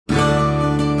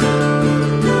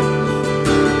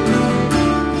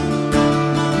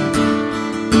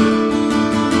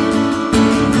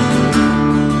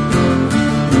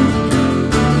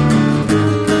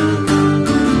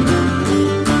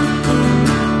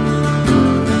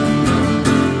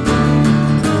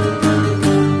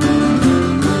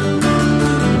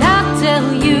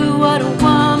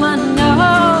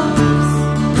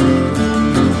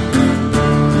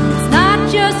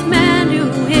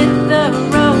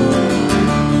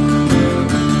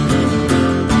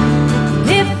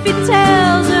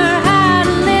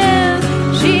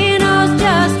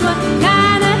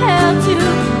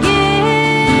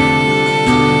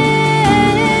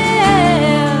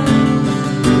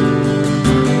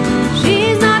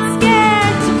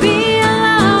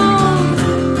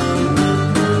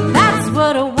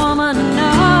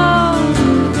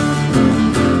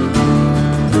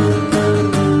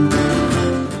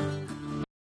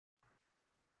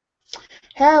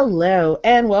Hello,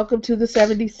 and welcome to the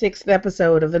 76th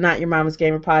episode of the Not Your Mama's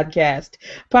Gamer podcast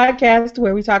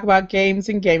where we talk about games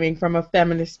and gaming from a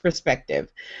feminist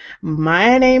perspective.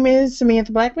 My name is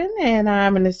Samantha Blackman, and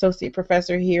I'm an associate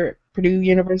professor here at Purdue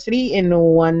University in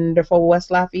wonderful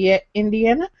West Lafayette,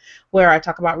 Indiana, where I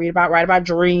talk about, read about, write about,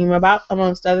 dream about,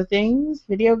 amongst other things,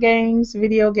 video games.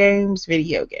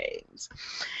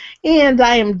 And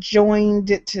I am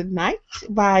joined tonight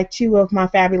by two of my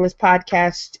fabulous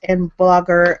podcast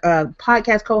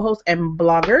co-hosts and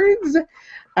bloggers,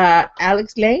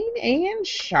 Alex Lane and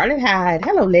Charlotte Hyde.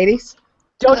 Hello, ladies.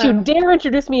 Don't you dare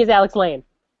introduce me as Alex Lane.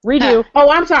 Redo.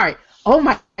 Oh, I'm sorry. Oh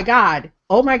my God.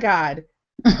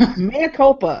 Mea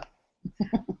culpa.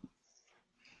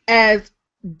 As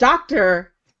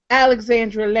Dr.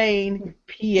 Alexandra Lane,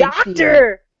 PhD.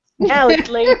 Dr. Alex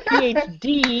Lane,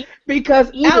 PhD.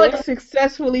 Because Alex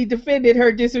successfully defended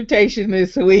her dissertation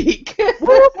this week.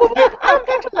 I'm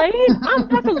Dr.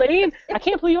 Lane. I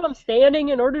can't believe I'm standing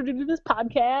in order to do this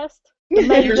podcast.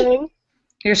 Amazing.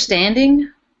 You're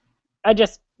standing? I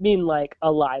just mean, like,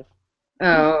 alive.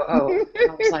 Oh.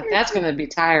 I was like, that's going to be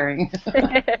tiring.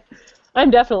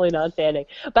 I'm definitely not standing.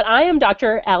 But I am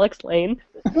Dr. Alex Lane.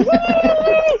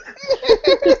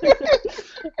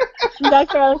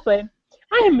 Dr. Alex Lane.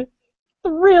 I am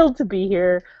thrilled to be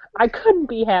here. I couldn't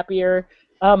be happier.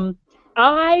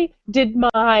 I did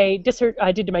my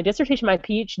dissertation, my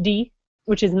PhD,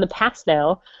 which is in the past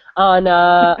now, on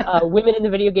women in the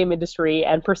video game industry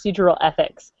and procedural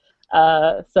ethics.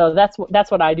 So that's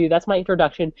what I do. That's my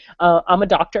introduction. I'm a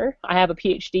doctor. I have a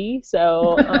PhD.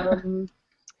 So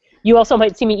you also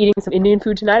might see me eating some Indian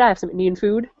food tonight. I have some Indian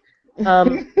food.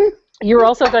 You're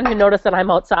also going to notice that I'm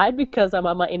outside because I'm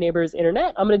on my neighbor's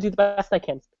internet. I'm going to do the best I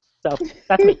can. So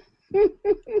that's me.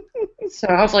 So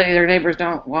hopefully their neighbors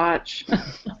don't watch.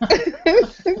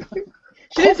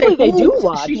 Hopefully they do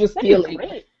watch. She was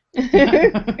stealing.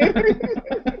 I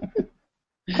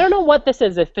don't know what this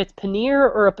is, if it's paneer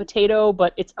or a potato,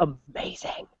 but it's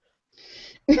amazing.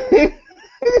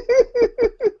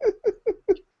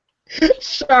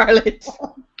 Charlotte.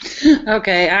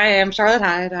 Okay, I am Charlotte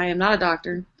Hyde. I am not a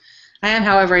doctor. I am,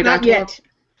 however, a doctoral.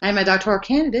 I am a doctoral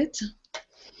candidate,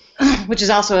 which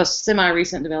is also a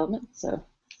semi-recent development. So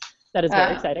that is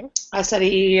very exciting. I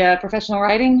study professional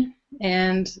writing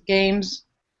and games,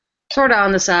 sort of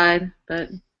on the side, but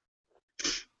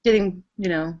getting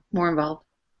more involved.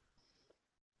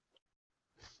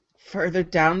 Further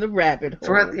down the rabbit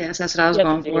hole. Yes, that's what I was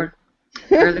going for.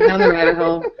 Further down the rabbit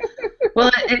hole.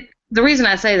 Well, the reason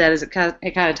I say that is it kind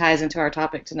of ties into our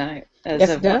topic tonight.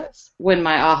 Yes, it does. When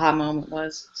my aha moment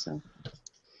was. So.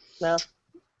 Well,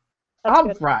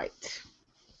 all right.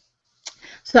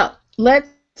 So let's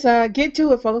get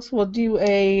to it, folks. We'll do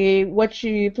a what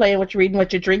you playing, what you reading,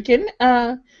 what you're drinking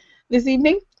this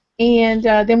evening, and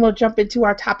then we'll jump into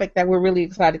our topic that we're really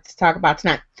excited to talk about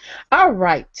tonight. All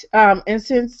right. And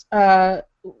since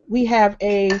we have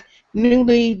a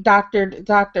newly doctored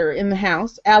doctor in the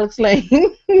house, Alex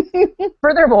Lane.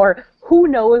 Furthermore, who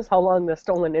knows how long the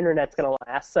stolen internet's going to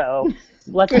last, so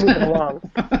let's move it along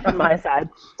on my side.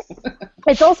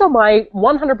 It's also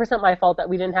 100% my fault that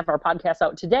we didn't have our podcast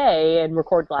out today and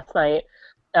record last night.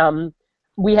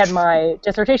 We had my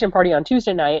dissertation party on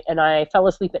Tuesday night, and I fell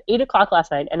asleep at 8 o'clock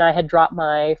last night, and I had dropped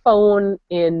my phone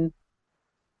in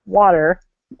water.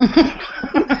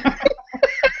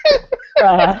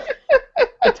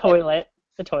 The toilet.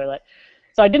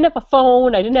 So I didn't have a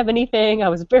phone. I didn't have anything. I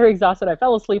was very exhausted. I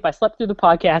fell asleep. I slept through the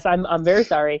podcast. I'm very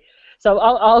sorry. So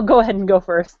I'll go ahead and go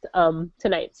first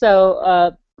tonight.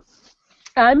 So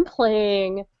I'm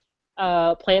playing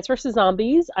Plants vs.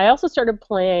 Zombies. I also started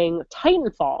playing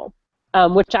Titanfall,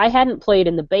 which I hadn't played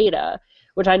in the beta,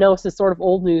 which I know is sort of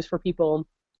old news for people.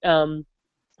 But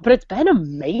it's been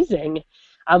amazing.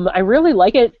 I really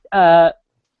like it. I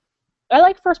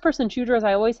like first-person shooters.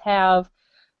 I always have.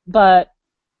 But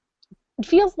it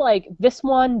feels like this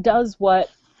one does what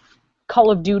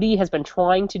Call of Duty has been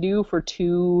trying to do for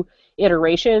 2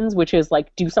 iterations, which is,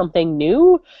 like, do something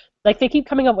new. Like, they keep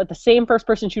coming up with the same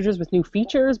first-person shooters with new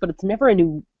features, but it's never a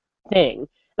new thing.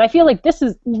 And I feel like this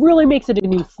really makes it a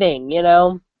new thing,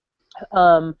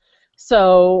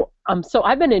 So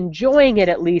I've been enjoying it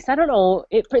at least. I don't know.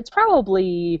 It's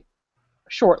probably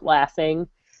short-lasting,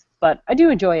 but I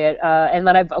do enjoy it. And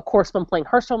then I've, of course, been playing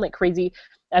Hearthstone like crazy.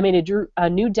 I made a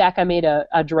new deck. I made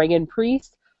a Dragon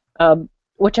Priest,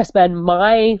 which has been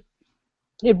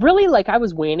it really, like, I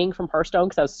was waning from Hearthstone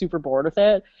because I was super bored with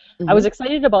it. Mm-hmm. I was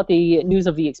excited about the news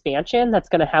of the expansion that's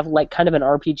going to have, like, kind of an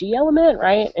RPG element,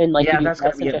 right? And, like, yeah, that's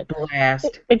going to be a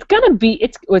blast. It's going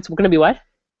to be what?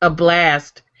 A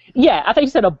blast. Yeah, I thought you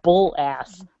said a bull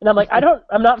ass, and I'm like,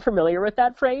 I'm not familiar with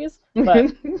that phrase,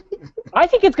 but I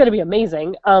think it's going to be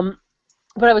amazing.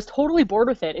 But I was totally bored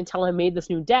with it until I made this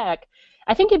new deck.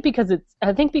 I think because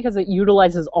it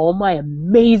utilizes all my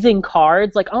amazing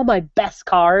cards, like all my best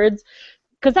cards.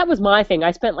 Because that was my thing. I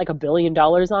spent like $1 billion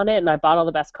on it, and I bought all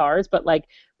the best cards. But like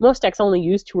most decks only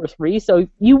use 2 or 3, so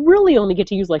you really only get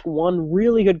to use like one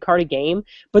really good card a game.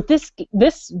 But this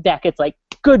deck, it's like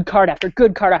good card after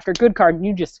good card after good card, and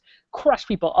you just crush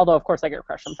people. Although of course I get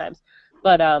crushed sometimes.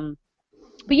 But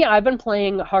yeah, I've been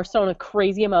playing Hearthstone a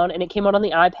crazy amount, and it came out on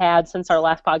the iPad since our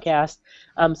last podcast.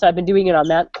 So I've been doing it on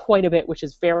that quite a bit, which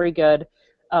is very good.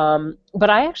 But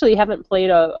I actually haven't played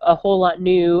a whole lot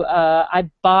new. I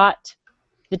bought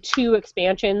the 2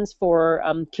 expansions for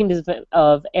Kingdoms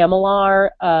of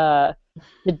Amalur,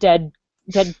 the Dead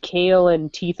Kale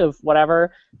and Teeth of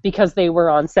whatever, because they were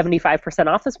on 75%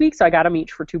 off this week, so I got them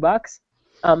each for $2.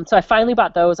 So I finally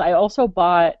bought those. I also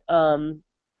bought an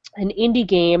indie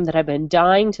game that I've been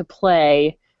dying to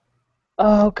play.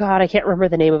 Oh God, I can't remember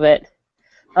the name of it.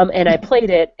 And I played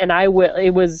it, and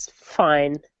it was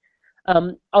fine.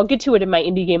 I'll get to it in my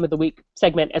indie game of the week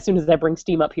segment as soon as I bring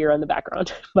Steam up here in the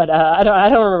background. But I don't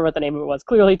remember what the name of it was.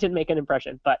 Clearly, it didn't make an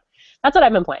impression. But that's what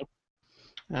I've been playing.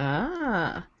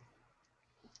 Ah,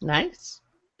 nice.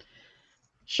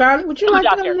 Charlotte, would you like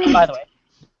to go next? By the way.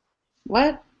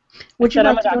 What? Would you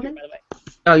like to go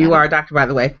next? Oh, you are a doctor, by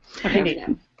the way.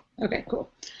 Okay, cool.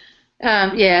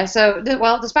 Yeah, so,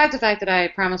 well, despite the fact that I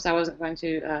promised I wasn't going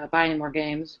to buy any more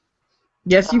games.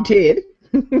 Yes, you did.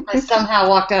 I somehow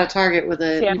walked out of Target with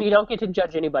a... Sam, you don't get to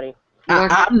judge anybody.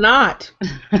 I'm not.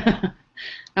 I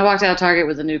walked out of Target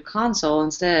with a new console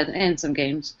instead, and some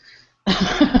games.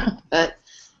 But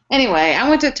anyway, I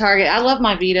went to Target. I love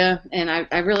my Vita, and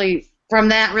I really, from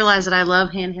that, realized that I love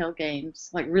handheld games.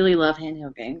 Like, really love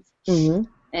handheld games. Mm-hmm.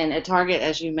 And at Target,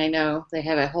 as you may know, they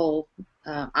have a whole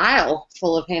aisle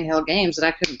full of handheld games that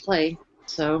I couldn't play.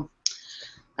 So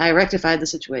I rectified the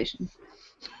situation.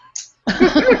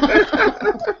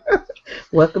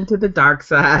 Welcome to the dark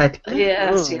side.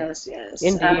 Yes.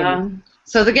 Indeed.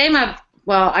 So the game I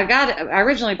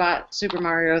originally bought Super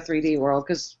Mario 3D World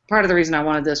because part of the reason I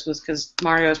wanted this was because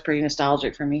Mario is pretty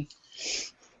nostalgic for me.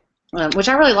 Which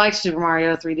I really liked Super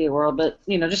Mario 3D World, but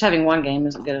just having one game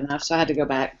isn't good enough, so I had to go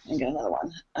back and get another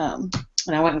one.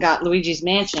 And I went and got Luigi's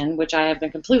Mansion, which I have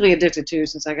been completely addicted to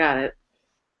since I got it.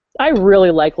 I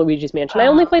really like Luigi's Mansion. I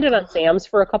only played it on Sam's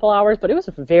for a couple hours, but it was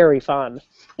very fun.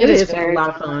 It is a lot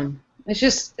of fun.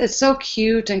 It's so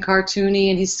cute and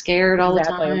cartoony, and he's scared all the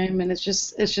time, and it's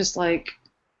just like,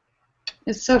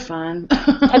 it's so fun.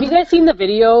 Have you guys seen the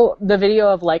video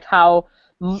of like how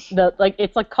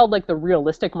it's like called like the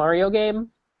realistic Mario game,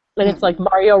 and it's like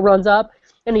Mario runs up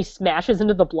and he smashes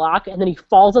into the block, and then he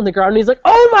falls on the ground, and he's like,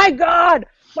 "Oh my God,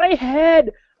 my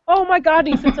head! Oh my God!"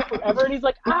 And he sits there forever, and he's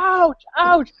like, "Ouch,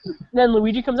 ouch!" And then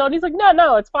Luigi comes out, and he's like,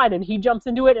 "No, it's fine." And he jumps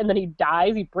into it, and then he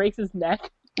dies. He breaks his neck.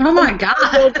 Oh my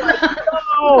God!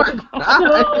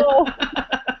 No.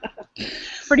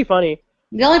 Pretty funny.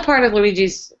 The only part of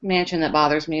Luigi's Mansion that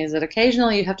bothers me is that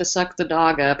occasionally you have to suck the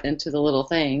dog up into the little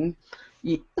thing.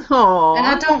 Aww. And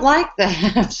I don't like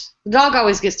that. The dog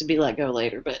always gets to be let go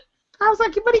later, but I was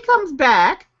like, but he comes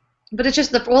back. But it's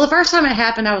just the first time it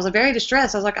happened, I was very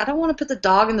distressed. I was like, I don't want to put the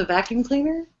dog in the vacuum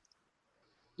cleaner.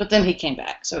 But then he came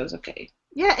back, so it was okay.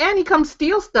 Yeah, and he comes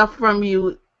steal stuff from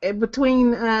you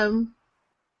between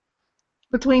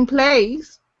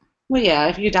plays. Well, yeah,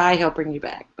 if you die, he'll bring you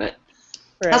back. But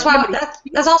that's why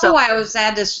that's also why I was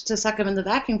sad to suck him in the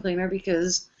vacuum cleaner,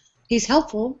 because he's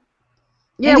helpful.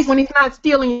 Yeah, when he's not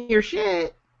stealing your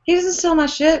shit. He doesn't steal my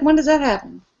shit. When does that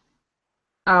happen?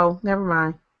 Oh, never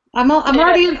mind. I'm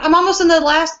almost in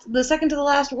the second to the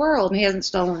last world, and he hasn't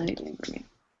stolen anything from me.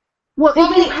 Well,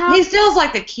 he steals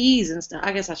like the keys and stuff.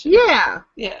 I guess I should. Yeah.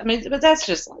 Yeah, I mean, but that's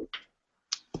just like.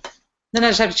 Then I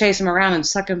just have to chase him around and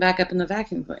suck him back up in the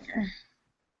vacuum cleaner.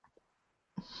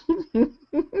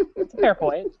 That's a fair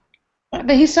point. But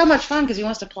he's so much fun because he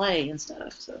wants to play and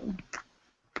stuff. So.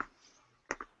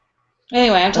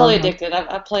 Anyway, I'm totally addicted.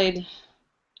 I've played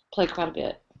quite a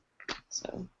bit.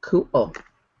 So. Cool.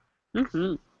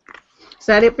 Mm-hmm. Is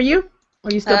that it for you? Or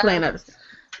are you still playing others?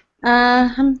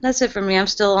 That's it for me. I'm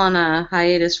still on a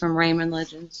hiatus from Rayman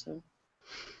Legends. So.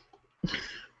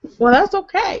 Well, that's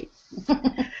okay.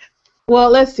 Well,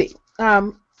 let's see.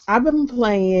 I've been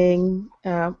playing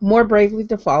more Bravely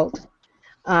Default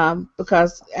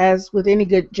because, as with any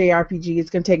good JRPG, it's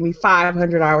going to take me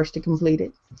 500 hours to complete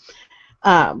it.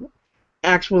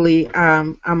 Actually,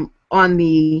 I'm on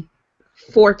the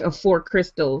Fort of Four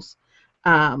Crystals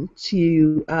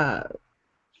to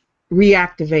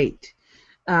reactivate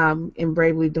in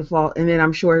Bravely Default, and then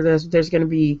I'm sure there's going to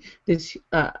be this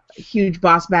huge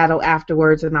boss battle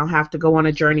afterwards, and I'll have to go on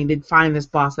a journey to find this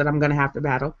boss that I'm going to have to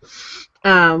battle.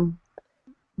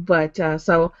 But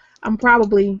so I'm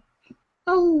probably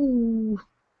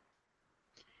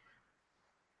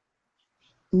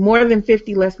more than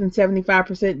 50, less than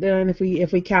 75% done if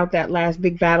we count that last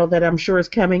big battle that I'm sure is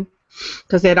coming,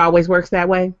 because it always works that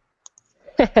way.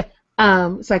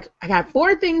 It's like, I got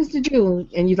 4 things to do,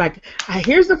 and you're like,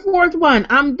 here's the 4th one,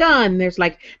 I'm done. There's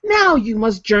like, now you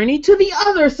must journey to the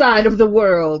other side of the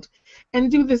world and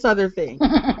do this other thing.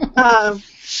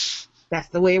 That's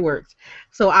the way it works.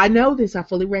 So I know this, I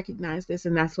fully recognize this,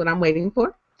 and that's what I'm waiting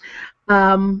for.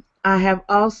 I have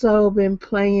also been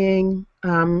playing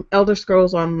Elder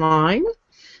Scrolls Online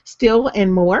still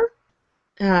and more.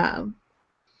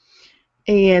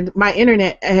 And my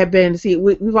internet had been,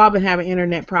 we've all been having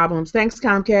internet problems. Thanks,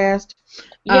 Comcast.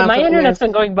 Yeah, my internet's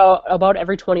been going about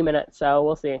every 20 minutes, so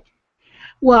we'll see.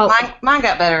 Well, mine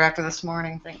got better after this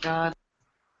morning, thank God.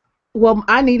 Well,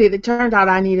 it turned out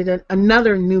I needed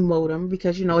another new modem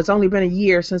because, it's only been a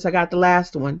year since I got the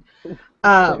last one.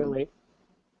 Clearly.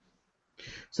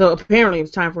 So apparently it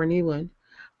was time for a new one.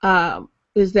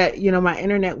 Is that, my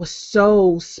internet was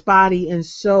so spotty and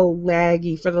so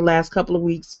laggy for the last couple of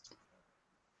weeks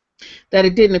that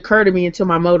it didn't occur to me until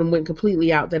my modem went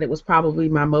completely out that it was probably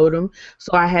my modem.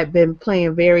 So I had been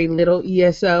playing very little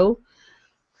ESO.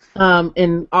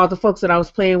 And all the folks that I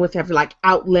was playing with have,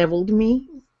 out-leveled me.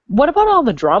 What about all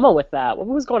the drama with that? What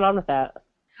was going on with that?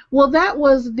 Well, that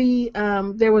was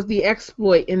there was the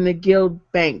exploit in the guild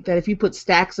bank that if you put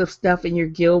stacks of stuff in your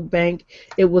guild bank,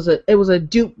 it was a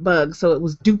dupe bug, so it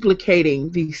was duplicating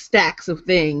the stacks of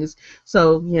things.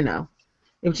 So,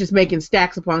 it was just making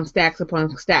stacks upon stacks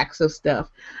upon stacks of stuff.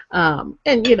 And,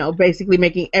 basically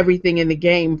making everything in the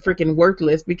game freaking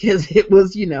worthless because it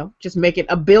was, just making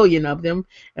a billion of them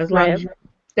as long as you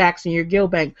stacks in your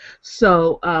guild bank.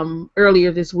 So,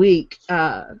 earlier this week,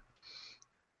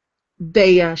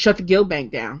 they shut the guild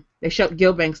bank down. They shut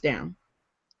guild banks down.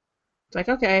 It's like,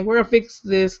 okay, we're going to fix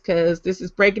this because this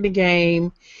is breaking the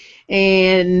game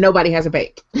and nobody has a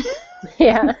bank.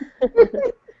 Yeah.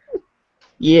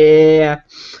 Yeah.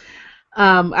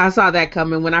 I saw that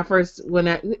coming because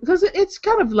it's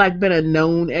kind of been a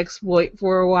known exploit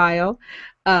for a while.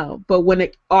 But when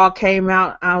it all came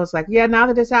out, I was like, yeah, now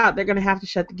that it's out, they're going to have to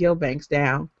shut the guild banks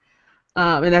down.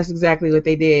 And that's exactly what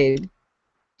they did.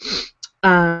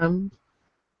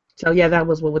 So yeah, that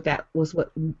was what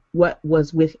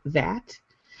was with that.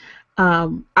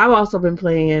 I've also been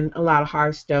playing a lot of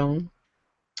Hearthstone.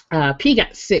 P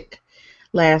got sick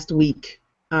last week.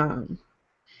 And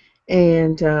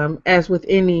as with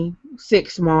any sick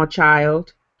small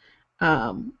child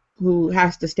who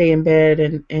has to stay in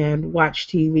bed and watch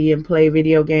TV and play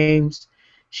video games,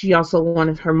 she also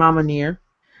wanted her mama near.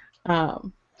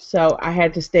 So I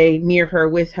had to stay near her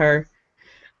with her,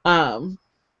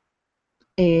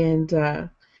 and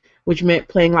which meant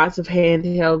playing lots of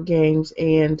handheld games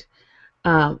and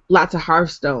lots of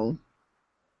Hearthstone.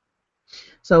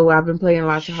 So I've been playing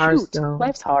lots of Hearthstone.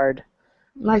 Life's hard.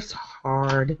 Life's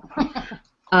hard.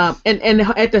 And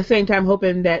at the same time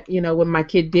hoping that, when my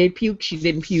kid did puke, she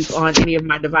didn't puke on any of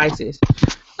my devices.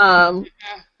 Oh,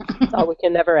 we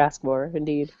can never ask more,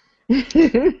 indeed.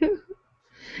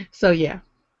 So yeah.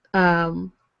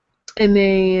 And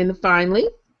then finally,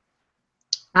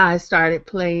 I started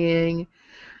playing,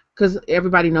 because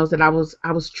everybody knows that I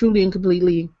was truly and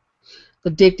completely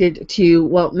addicted to,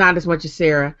 well, not as much as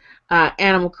Sarah,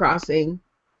 Animal Crossing,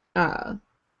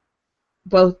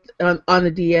 both on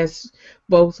the DS,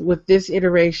 both with this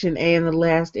iteration and the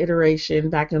last iteration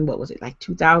back in,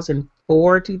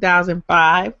 2004,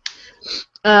 2005.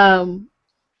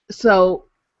 So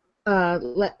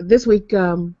this week,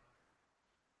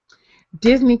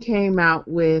 Disney came out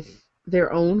with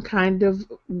their own kind of,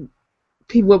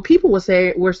 what people were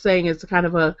saying it's kind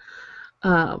of a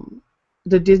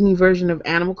the Disney version of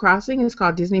Animal Crossing. It's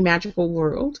called Disney Magical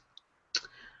World.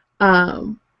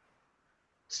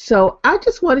 So I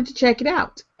just wanted to check it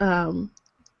out.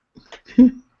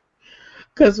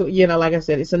 Because, like I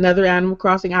said, it's another Animal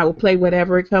Crossing. I will play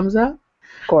whatever it comes up.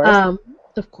 Of course.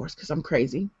 Of course, because I'm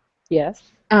crazy. Yes.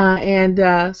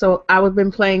 And so I've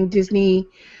been playing Disney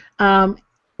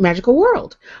Magical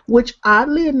World, which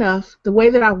oddly enough, the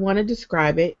way that I want to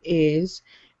describe it is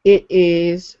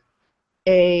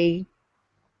a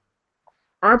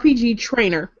RPG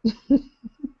trainer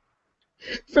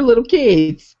for little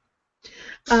kids.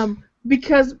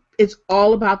 Because it's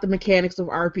all about the mechanics of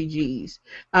RPGs.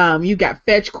 You've got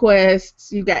fetch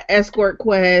quests, you've got escort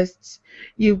quests,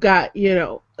 you've got,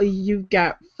 you've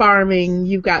got farming,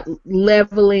 you've got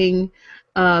leveling.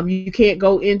 You can't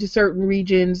go into certain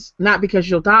regions, not because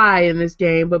you'll die in this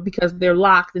game, but because they're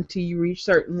locked until you reach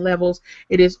certain levels.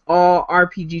 It is all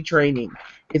RPG training.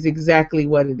 Is exactly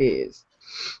what it is.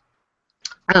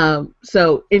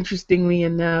 So interestingly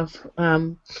enough,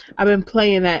 I've been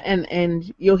playing that,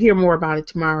 and you'll hear more about it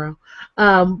tomorrow.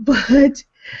 But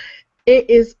it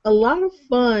is a lot of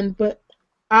fun, but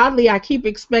oddly, I keep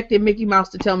expecting Mickey Mouse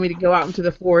to tell me to go out into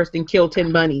the forest and kill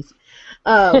 10 bunnies,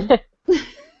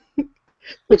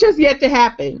 which has yet to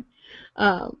happen.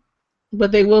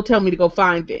 But they will tell me to go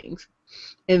find things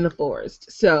in the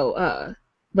forest. So,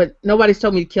 but nobody's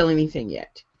told me to kill anything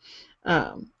yet.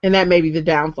 And that may be the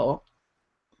downfall.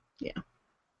 Yeah.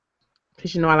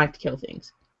 Because you know I like to kill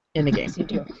things in the game. Yes, you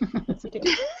do. Yes, you do.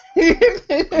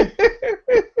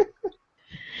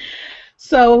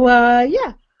 So,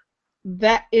 yeah.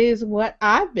 That is what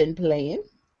I've been playing.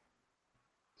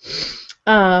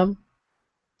 And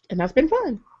that's been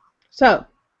fun. So,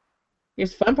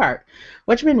 here's the fun part.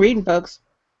 What you been reading, folks?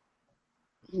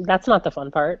 That's not the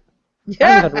fun part. I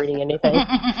haven't been reading anything.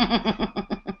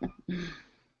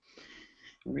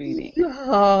 Reading.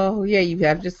 Oh, yeah, you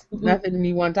have just nothing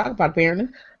you want to talk about, apparently.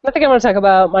 I think I want to talk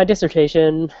about my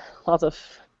dissertation. Lots of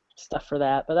stuff for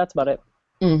that, but that's about it.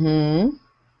 Mm-hmm.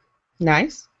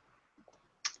 Nice.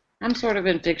 I'm sort of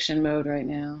in fiction mode right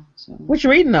now. So. What you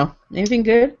reading, though? Anything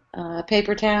good?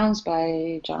 Paper Towns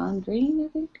by John Green, I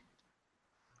think.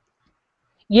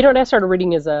 You know what I started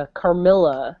reading is a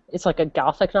Carmilla. It's like a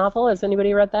gothic novel. Has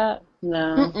anybody read that?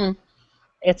 No. Mm-mm.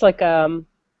 It's like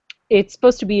it's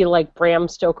supposed to be like Bram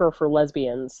Stoker for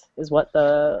lesbians, is what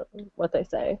they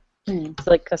say. It's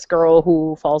like this girl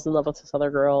who falls in love with this other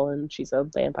girl, and she's a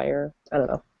vampire. I don't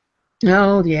know.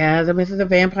 Oh, yeah, the myth of the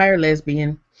vampire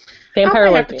lesbian. Vampire I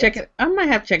might lesbians. have to check it. I might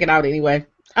have to check it out anyway.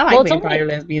 I like vampire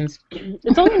lesbians.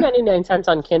 It's only 99 cents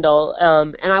on Kindle,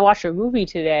 and I watched a movie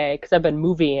today because I've been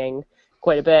movieing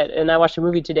quite a bit, and I watched a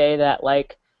movie today that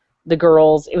like the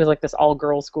girls, it was like this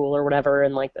all-girls school or whatever,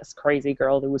 and like this crazy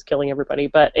girl who was killing everybody.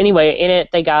 But anyway, in it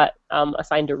they got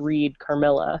assigned to read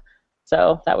Carmilla,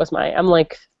 so that was I'm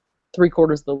like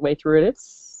 3/4 of the way through it.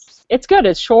 It's good.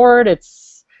 It's short.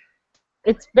 It's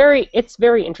very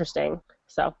interesting.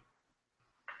 So.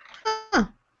 Huh.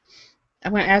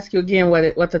 I'm going to ask you again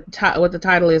what the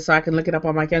title is so I can look it up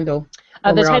on my Kindle.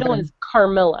 The title is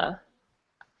Carmilla.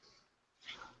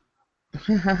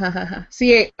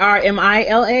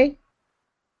 Carmila?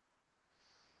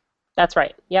 That's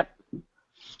right. Yep. I'm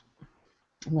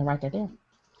going to write that down.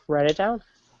 Write it down.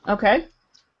 Okay.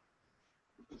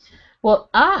 Well,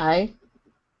 I've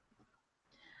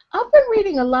been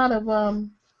reading a lot of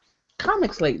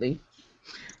comics lately.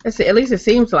 At least it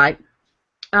seems like.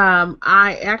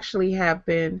 I actually have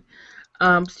been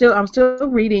I'm still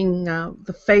reading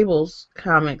the Fables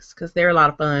comics because they're a lot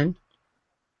of fun.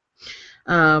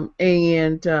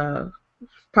 And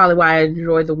probably why I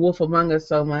enjoy The Wolf Among Us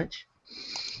so much.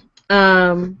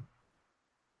 So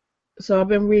I've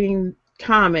been reading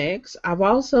comics. I've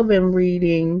also been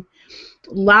reading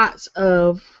lots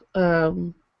of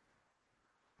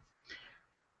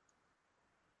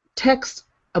text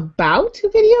about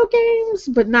video games,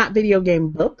 but not video game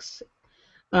books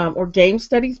or game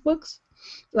studies books,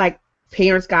 like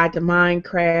Parents Guide to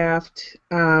Minecraft.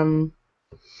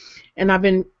 And I've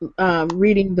been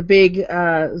reading the big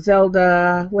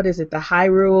Zelda, what is it, the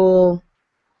Hyrule,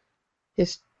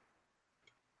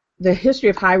 the History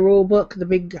of Hyrule book, the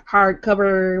big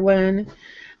hardcover one.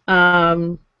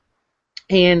 And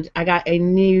I got a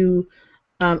new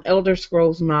Elder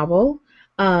Scrolls novel.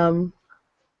 So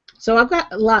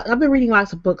I've been reading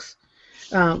lots of books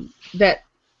that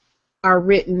are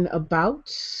written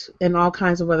about in all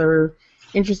kinds of other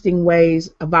interesting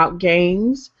ways about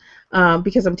games.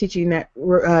 Because I'm teaching that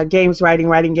games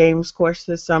writing games course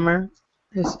this summer,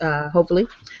 hopefully.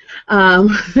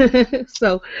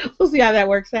 So we'll see how that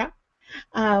works out.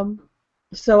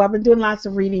 So I've been doing lots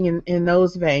of reading in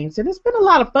those veins, and it's been a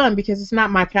lot of fun because it's not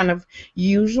my kind of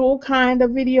usual kind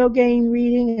of video game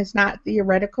reading. It's not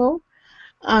theoretical.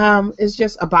 It's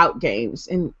just about games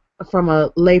and from a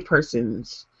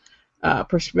layperson's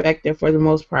perspective for the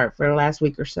most part for the last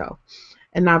week or so.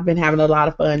 And I've been having a lot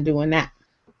of fun doing that.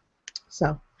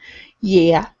 So,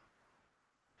 yeah,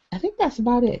 I think that's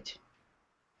about it.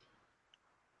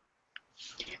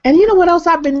 And you know what else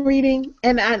I've been reading?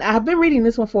 And I've been reading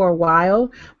this one for a while,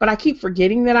 but I keep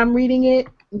forgetting that I'm reading it.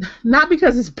 Not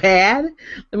because it's bad,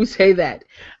 let me say that,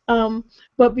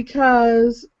 but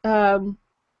because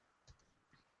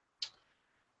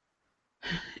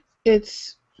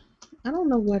it's, I don't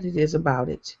know what it is about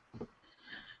it,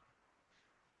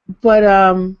 but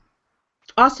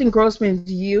Austin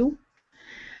Grossman's You.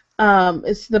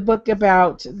 It's the book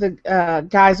about the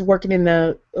guys working in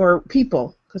or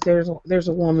people, because there's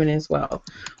a woman as well,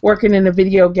 working in the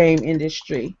video game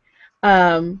industry,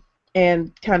 and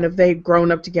kind of they've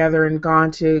grown up together and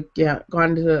gone to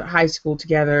high school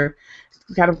together,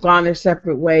 kind of gone their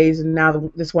separate ways, and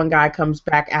now this one guy comes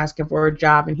back asking for a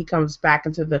job, and he comes back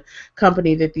into the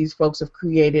company that these folks have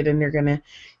created, and they're gonna,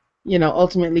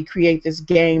 ultimately create this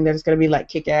game that's gonna be like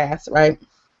kick-ass, right?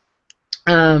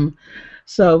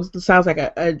 So it sounds like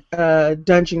a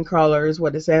dungeon crawler is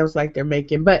what it sounds like they're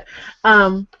making. But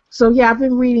so yeah, I've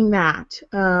been reading that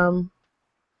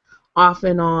off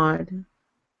and on.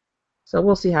 So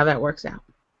we'll see how that works out.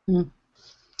 Mm.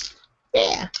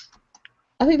 Yeah,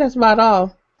 I think that's about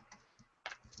all.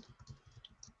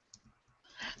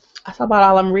 That's about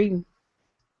all I'm reading.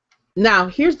 Now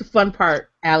here's the fun part,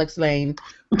 Alex Lane.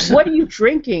 What are you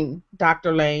drinking,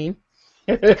 Dr. Lane?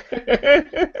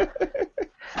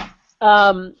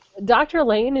 Dr.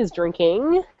 Lane is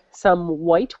drinking some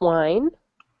white wine,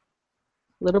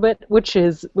 a little bit, which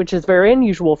is very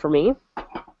unusual for me.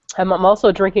 I'm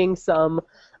also drinking some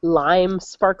lime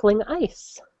sparkling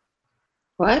ice.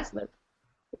 What?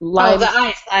 Lime, oh,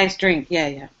 the ice drink.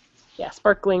 Yeah. Yeah,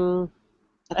 sparkling.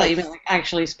 I thought ice. you meant like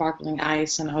actually sparkling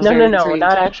ice, and I was No, very no, intrigued.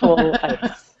 not actual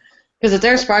ice. Because if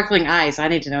there's sparkling ice, I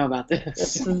need to know about this.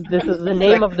 This is the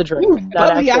name of the drink, Ooh,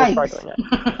 not bubbly actual ice. sparkling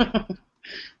ice.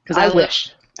 Because I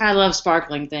wish. I love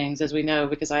sparkling things, as we know,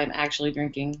 because I am actually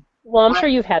drinking. Well, I'm sure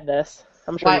you've had this.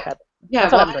 I'm sure Why- you've had this. Yeah,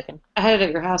 That's well, what I'm drinking. I had it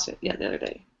at your house the other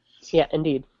day. Yeah,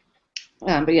 indeed.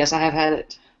 But yes, I have had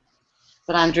it.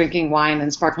 But I'm drinking wine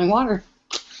and sparkling water.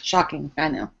 Shocking, I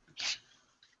know.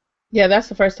 Yeah, that's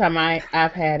the first time I've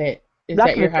had it. Is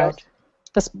That's at your good. house?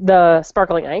 The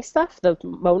sparkling ice stuff? The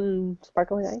Mountain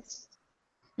sparkling ice?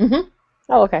 Mm-hmm.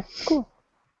 Oh, okay. Cool.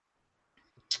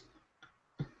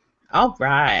 All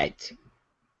right.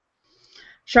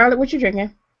 Charlotte, what you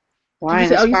drinking? Wine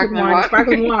you and said sparkling wine and water.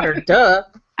 sparkling water. Duh.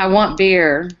 I want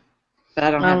beer, but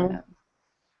I don't have that.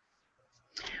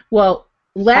 Well,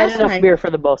 I had last enough night beer for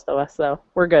the both of us, so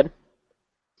we're good.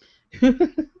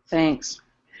 Thanks.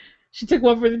 she took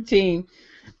one for the team.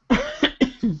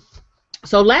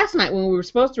 So last night when we were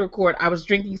supposed to record, I was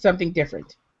drinking something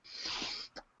different.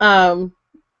 But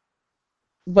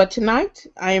tonight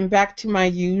I am back to my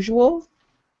usual.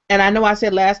 And I know I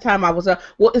said last time I was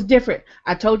well, it's different.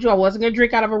 I told you I wasn't gonna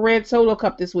drink out of a red Solo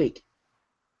cup this week.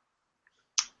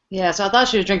 Yeah, so I thought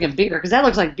she was drinking beer, because that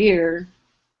looks like beer.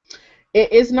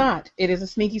 It is not. It is a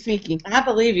sneaky. And I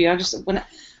believe you. I just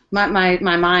my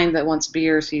mind that wants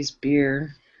beer sees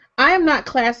beer. I am not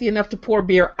classy enough to pour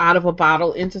beer out of a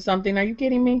bottle into something. Are you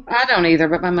kidding me? I don't either,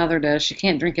 but my mother does. She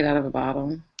can't drink it out of a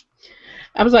bottle.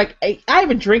 I was like, I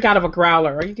even drink out of a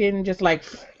growler. Are you kidding? Just like,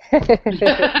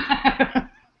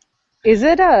 Is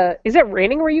it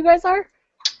raining where you guys are?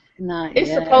 Not It's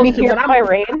yet. supposed to, Here but by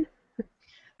rain?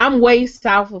 I'm way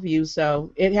south of you,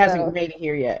 so it hasn't Oh. made it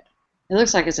here yet. It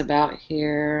looks like it's about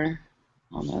here,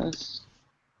 almost.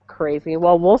 Crazy.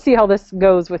 Well, we'll see how this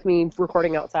goes with me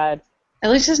recording outside.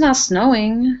 At least it's not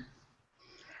snowing.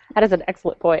 That is an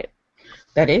excellent point.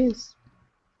 That is.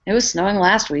 It was snowing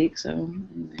last week, so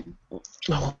anyway.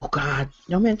 Oh, God.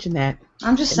 Don't mention that.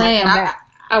 I'm just It might saying, come back.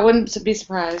 I wouldn't be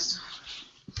surprised.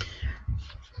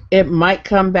 It might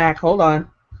come back. Hold on.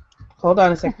 Hold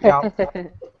on a second, y'all.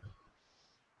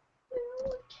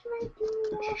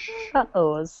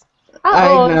 Uh-ohs. I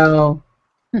Uh-oh. know.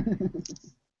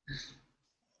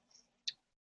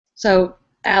 So,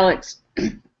 Alex,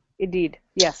 Indeed.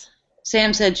 Yes.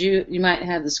 Sam said you might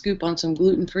have the scoop on some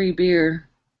gluten-free beer.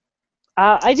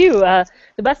 I do. The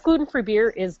best gluten-free beer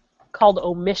is called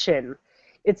Omission.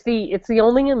 It's the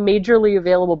only majorly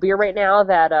available beer right now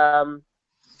that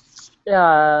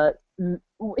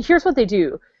here's what they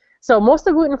do. So most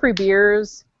of the gluten-free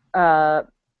beers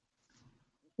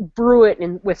brew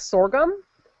it with sorghum,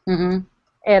 Mm-hmm.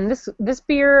 and this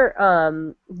beer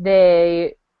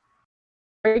they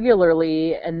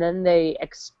regularly, and then they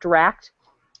extract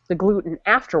the gluten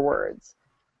afterwards.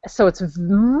 So it's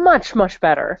much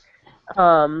better.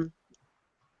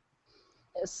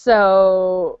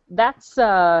 So that's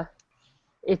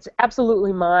it's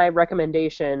absolutely my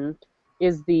recommendation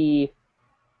is the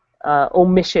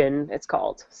Omission, it's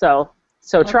called. So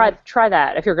Okay. try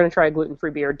that if you're going to try a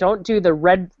gluten-free beer. Don't do the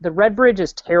Red Bridge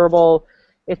is terrible.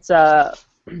 It's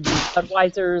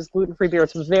Budweiser's gluten-free beer.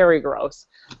 It's very gross.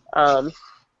 But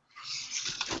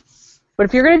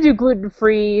if you're going to do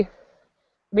gluten-free, I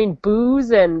mean,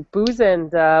 booze and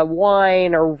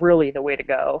wine are really the way to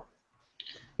go.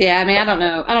 Yeah, I mean, I don't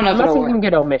know if Unless it'll you work. can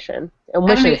get Omission.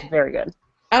 Omission mean- is very good.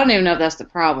 I don't even know if that's the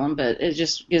problem, but it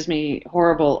just gives me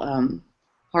horrible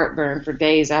heartburn for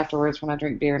days afterwards when I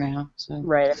drink beer now. So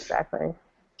Right, exactly.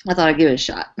 I thought I'd give it a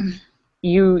shot.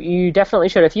 You definitely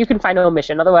should if you can find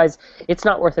omission. Otherwise, it's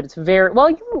not worth it. It's very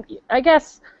well. I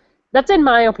guess that's in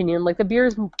my opinion. Like the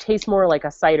beers taste more like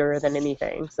a cider than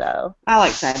anything. So I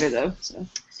like cider though. So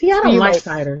See, I don't You like might-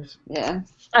 ciders. yeah.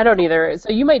 I don't either.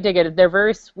 So you might dig it. They're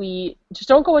very sweet. Just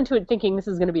don't go into it thinking this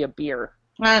is going to be a beer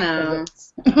I know.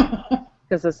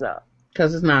 because it's not.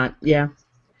 Because it's not, yeah.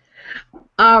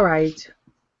 All right.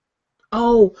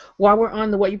 Oh, while we're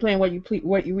on the what you playing, what you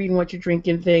reading, what you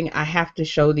drinking thing, I have to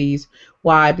show these.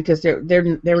 Why? Because they're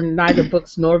neither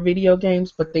books nor video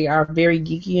games, but they are very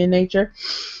geeky in nature.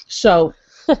 So,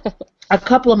 a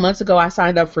couple of months ago, I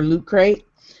signed up for Loot Crate,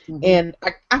 and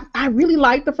I really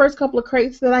liked the first couple of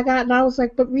crates that I got, and I was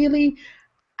like, but really,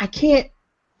 I can't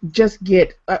just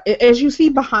get. As you see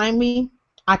behind me,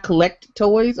 I collect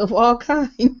toys of all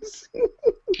kinds.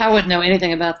 I wouldn't know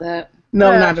anything about that. No,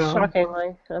 Yeah, not at all.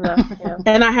 shockingly enough. Yeah.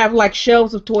 And I have like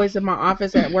shelves of toys in my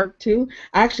office at work too.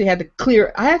 I actually had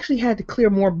to clear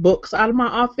more books out of my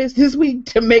office this week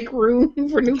to make room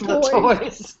for new The toys.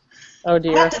 toys. Oh I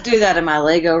dear. have to do that in my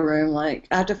Lego room. Like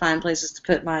I have to find places to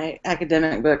put my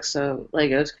academic books so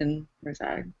Legos can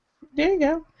reside. There you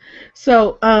go.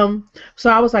 So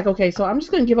I was like, okay, so I'm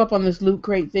just gonna give up on this Loot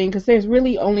Crate thing because there's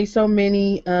really only so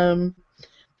many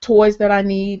toys that I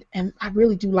need, and I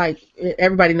really do like.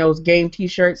 Everybody knows game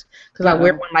T-shirts because I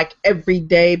wear one like every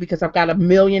day because I've got 1.5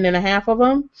 million of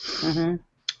them.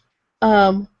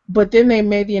 Mm-hmm. But then they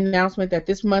made the announcement that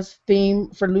this month's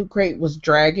theme for Loot Crate was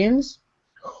dragons.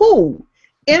 Who,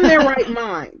 in their right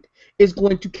mind, is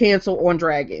going to cancel on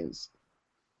dragons?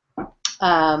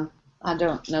 I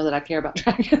don't know that I care about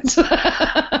dragons.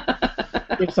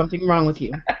 There's something wrong with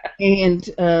you, and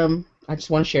I just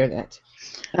want to share that.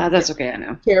 That's okay, I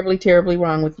know. Terribly, terribly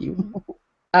wrong with you.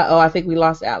 Uh-oh, I think we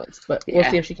lost Alex, but we'll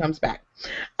see if she comes back.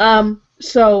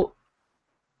 So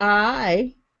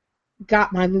I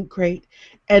got my Loot Crate,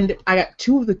 and I got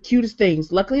 2 of the cutest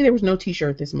things. Luckily, there was no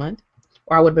T-shirt this month,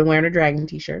 or I would have been wearing a dragon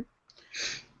T-shirt.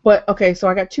 But, okay, so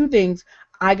I got 2 things.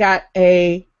 I got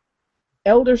a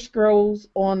Elder Scrolls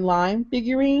Online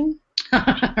figurine.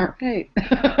 Right.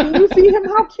 Can you see him?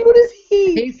 How cute is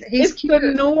he? He's It's cute.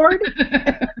 the Nord.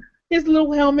 His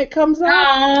little helmet comes off.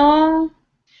 Aww.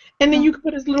 And then you can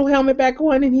put his little helmet back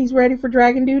on, and he's ready for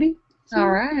dragon duty. All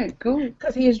right, cool.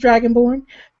 Because he is dragonborn.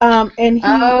 And he,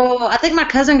 Oh, I think my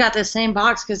cousin got this same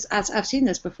box because I've seen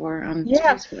this before on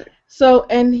Yeah. Facebook. so,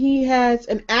 and he has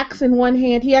an axe in one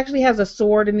hand. He actually has a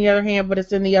sword in the other hand, but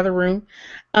it's in the other room.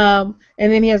 And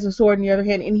then he has a sword in the other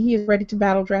hand, and he is ready to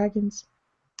battle dragons.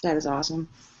 That is awesome.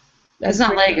 That's It's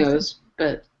not pretty Legos, awesome.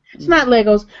 but It's not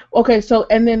Legos. Okay, so,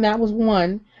 and then that was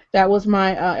one. That was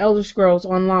my Elder Scrolls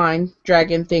Online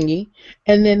dragon thingy.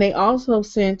 And then they also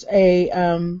sent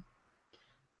a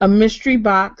mystery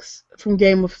box from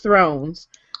Game of Thrones.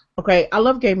 Okay, I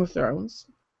love Game of Thrones,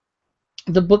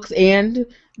 the books and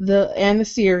the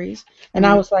series. And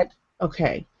I was like,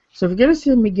 okay, so if you're gonna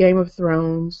send me Game of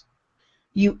Thrones,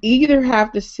 you either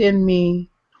have to send me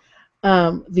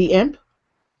the Imp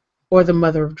or the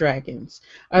Mother of Dragons.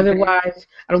 Otherwise,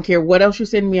 I don't care what else you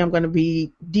send me, I'm gonna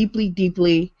be deeply,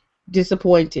 deeply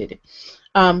disappointed.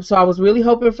 So I was really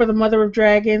hoping for the Mother of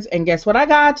Dragons, and guess what I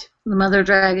got? the Mother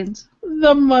Dragons.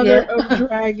 The Mother of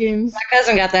Dragons. My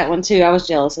cousin got that one too. I was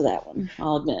jealous of that one.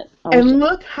 I'll admit. And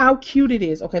look how cute it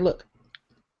is. Okay, look.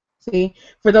 See,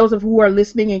 for those of who are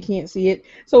listening and can't see it,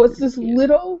 so it's this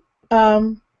little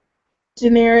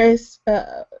Daenerys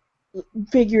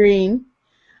figurine,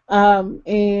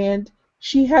 and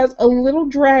she has a little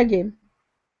dragon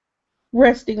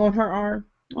resting on her arm.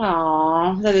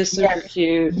 Aw, that is super Yes.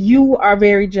 cute. You are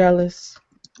very jealous.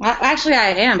 Actually, I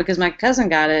am because my cousin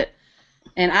got it,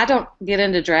 and I don't get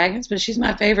into dragons, but she's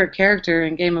my favorite character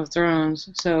in Game of Thrones.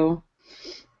 So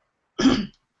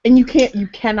And you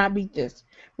cannot beat this,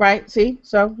 right? See?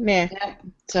 So, nah.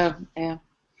 yeah,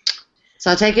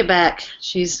 so I take it back.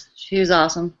 She was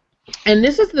awesome. And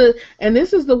this is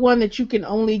the one that you can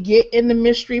only get in the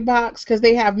mystery box because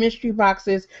they have mystery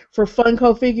boxes for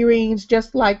Funko figurines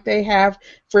just like they have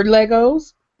for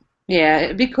Legos. Yeah,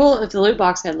 it'd be cool if the loot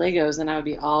box had Legos, then I would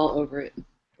be all over it.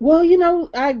 Well,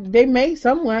 they made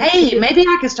someone. Hey, maybe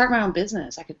I could start my own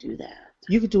business. I could do that.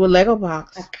 You could do a Lego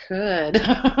box. I could.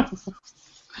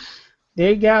 There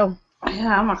you go.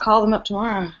 Yeah, I'm gonna call them up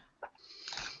tomorrow.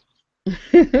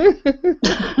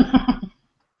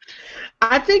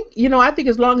 I think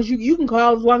as long as you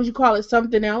call it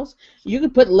something else, you can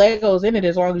put Legos in it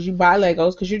as long as you buy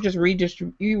Legos because you're just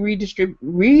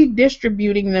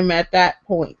redistributing them at that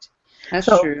point. That's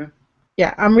So, true.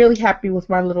 Yeah, I'm really happy with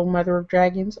my little Mother of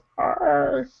Dragons.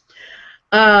 Arr.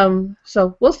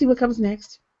 So we'll see what comes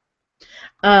next.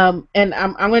 And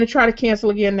I'm going to try to cancel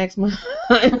again next month.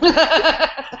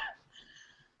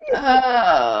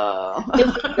 Oh.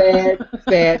 It's a sad,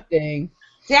 sad thing.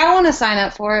 See, I want to sign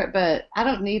up for it, but I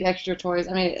don't need extra toys.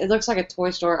 I mean, it looks like a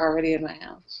toy store already in my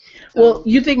house. So. Well,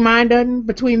 you think mine doesn't?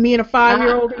 Between me and a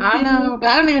 5-year-old? I know, but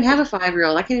I don't even have a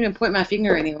 5-year-old. I can't even point my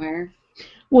finger anywhere.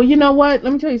 Well, you know what?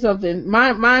 Let me tell you something.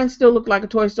 Mine still looked like a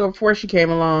toy store before she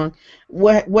came along.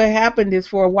 What happened is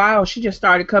for a while she just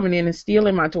started coming in and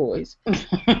stealing my toys.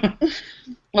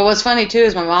 Well, what's funny too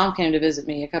is my mom came to visit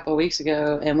me a couple of weeks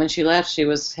ago, and when she left, she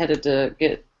was headed to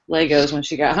get Legos when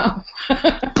she got home.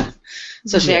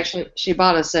 So she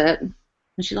bought a set, and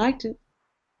she liked it.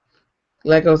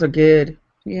 Legos are good.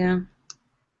 Yeah.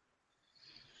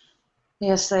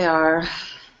 Yes, they are.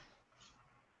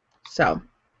 So,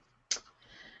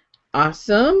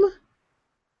 awesome.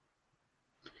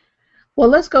 Well,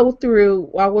 let's go through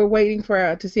while we're waiting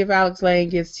for to see if Alex Lane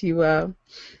gets to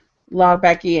log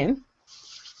back in.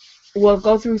 We'll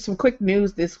go through some quick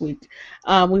news this week.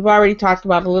 We've already talked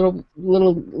about a little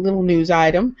news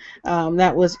item.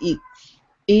 That was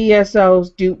ESO's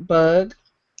dupe bug.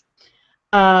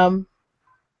 And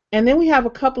then we have a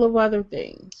couple of other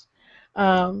things,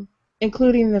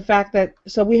 including the fact that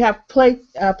we have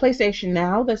PlayStation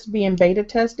Now that's being beta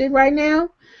tested right now.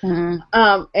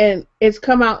 Mm-hmm. And it's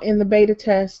come out in the beta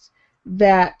test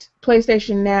that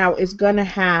PlayStation Now is going to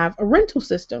have a rental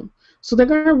system. So they're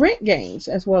going to rent games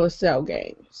as well as sell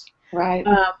games. Right.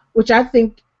 Which I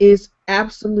think is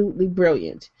absolutely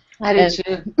brilliant. I do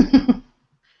too.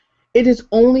 It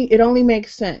only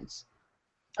makes sense.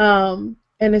 And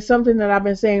it's something that I've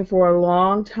been saying for a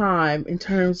long time in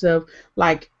terms of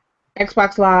like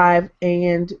Xbox Live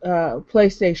and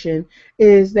PlayStation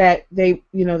is that they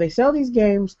sell these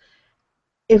games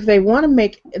if they want to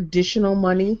make additional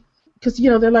money. Because,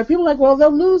 they're like, people are like, well, they'll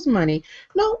lose money.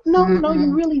 No,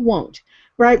 you really won't,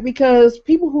 right? Because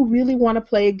people who really want to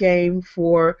play a game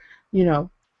for,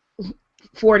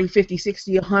 40, 50,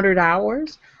 60, 100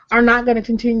 hours are not going to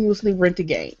continuously rent a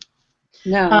game.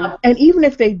 No. And even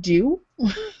if they do,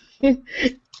 if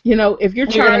you're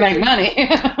going to make money.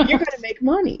 you're going to make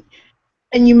money.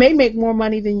 And you may make more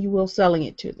money than you will selling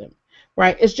it to them,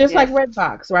 right? It's just like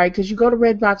Redbox, right? Because you go to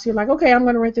Redbox, you're like, okay, I'm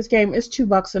going to rent this game. It's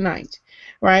 $2 a night,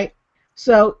 right?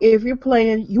 So if you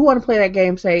want to play that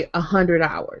game, say, 100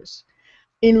 hours.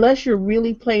 Unless you're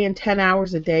really playing 10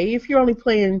 hours a day, if you're only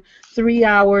playing 3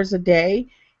 hours a day,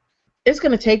 it's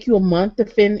going to take you a month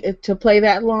to play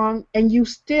that long, and you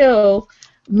still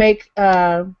make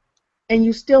the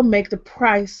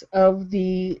price of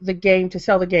the game to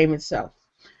sell the game itself.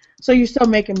 So you're still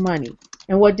making money.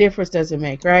 And what difference does it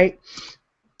make, right?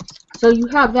 So you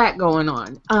have that going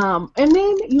on. And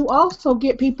then you also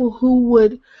get people who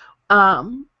would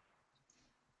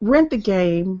rent the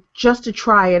game just to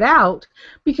try it out,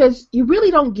 because you really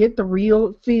don't get the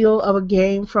real feel of a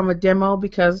game from a demo,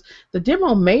 because the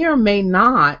demo may or may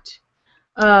not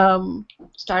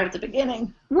start at the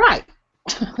beginning. Right.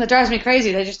 That drives me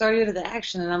crazy. They just throw you into the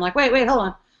action, and I'm like, wait, hold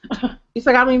on. It's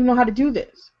like, I don't even know how to do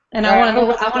this. And right? I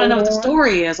want to know what the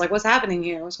story is. Like, what's happening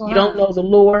here? What's going on? You don't know the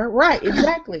lore. Right,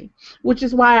 exactly. Which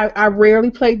is why I rarely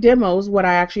play demos. What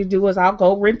I actually do is I'll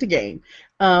go rent a game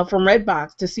from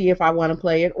Redbox to see if I want to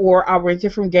play it, or I'll rent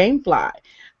it from GameFly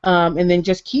and then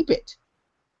just keep it.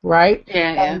 Right?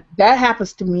 Yeah. That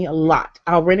happens to me a lot.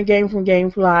 I'll rent a game from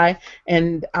GameFly,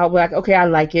 and I'll be like, okay, I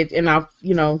like it, and I'll,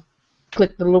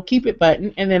 click the little keep it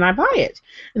button, and then I buy it.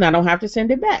 And I don't have to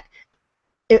send it back.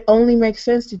 It only makes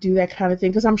sense to do that kind of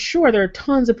thing, because I'm sure there are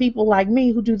tons of people like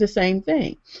me who do the same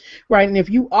thing, right? And if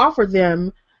you offer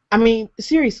them, I mean,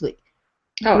 seriously.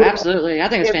 Oh, absolutely. I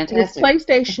think it's fantastic. With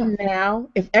PlayStation Now,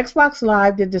 if Xbox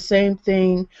Live did the same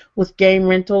thing with game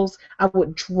rentals, I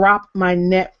would drop my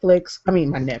GameFly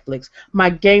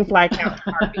account.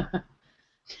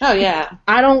 Oh, yeah.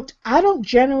 I don't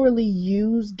generally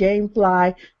use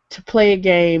GameFly to play a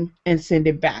game and send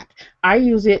it back. I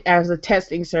use it as a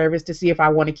testing service to see if I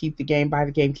want to keep the game, buy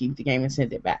the game, keep the game, and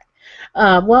send it back.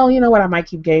 Well, you know what? I might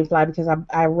keep GameFly because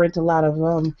I rent a lot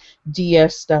of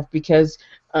DS stuff, because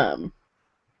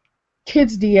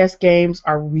kids' DS games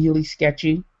are really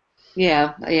sketchy.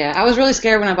 Yeah. I was really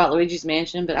scared when I bought Luigi's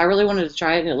Mansion, but I really wanted to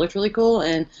try it, and it looked really cool,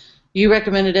 and you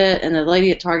recommended it, and the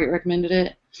lady at Target recommended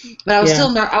it. But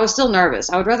I was still nervous.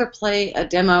 I would rather play a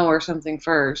demo or something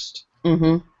first.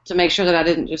 Mm-hmm. To make sure that I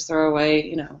didn't just throw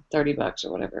away, $30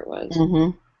 or whatever it was.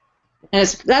 Mm-hmm. And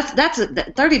that's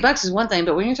 $30 is one thing,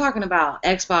 but when you're talking about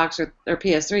Xbox or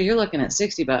PS3, you're looking at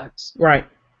 $60. Right.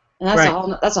 And that's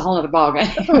a whole other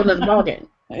ballgame. That's a whole other ballgame.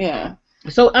 Yeah.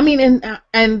 So I mean,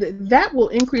 and that will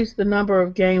increase the number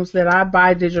of games that I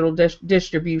buy digital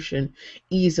distribution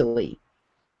easily,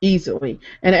 easily.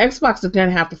 And Xbox is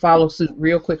gonna have to follow suit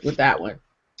real quick with that one.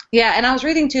 Yeah, and I was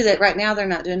reading too that right now they're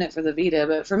not doing it for the Vita,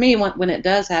 but for me, when it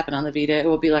does happen on the Vita, it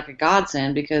will be like a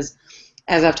godsend because,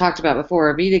 as I've talked about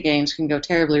before, Vita games can go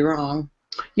terribly wrong,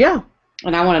 Yeah,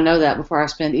 and I want to know that before I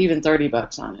spend even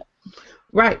 $30 on it.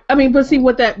 right. I mean, but see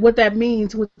what that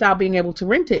means without being able to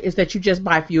rent it is that you just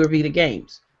buy fewer Vita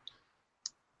games,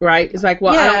 right? It's like,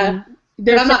 well, Yeah, but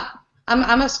there's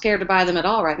I'm not scared to buy them at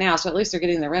all right now, so at least they're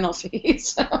getting the rental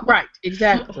fees. right,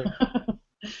 exactly.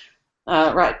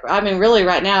 Right. I mean, really,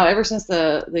 right now, ever since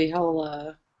the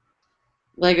whole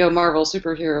Lego Marvel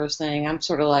superheroes thing, I'm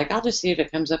sort of like, I'll just see if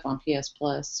it comes up on PS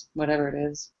Plus, whatever it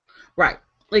is. Right,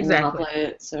 And then I'll exactly. play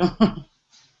it. So.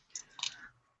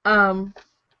 Um,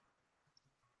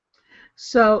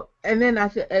 so and then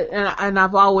and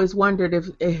I've always wondered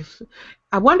if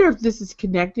I wonder if this is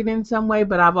connected in some way,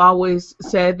 but I've always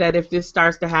said that if this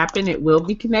starts to happen, it will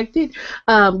be connected.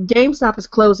 GameStop is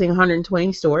closing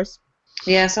 120 stores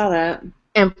Yeah, I saw that.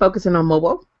 and focusing on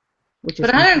mobile, which is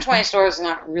But 120 stores is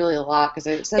not really a lot because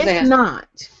it says they it's have. not.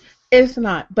 It's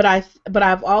not. But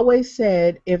I've always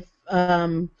said if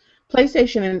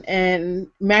PlayStation and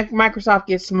Microsoft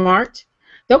get smart,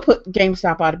 they'll put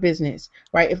GameStop out of business,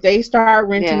 right? If they start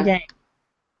renting Yeah. games,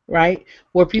 right,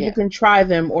 where people Yeah. can try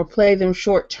them or play them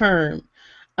short term,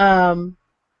 then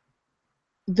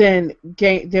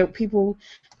people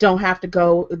don't have to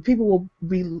go. People will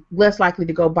be less likely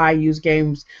to go buy used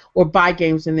games or buy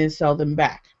games and then sell them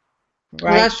back,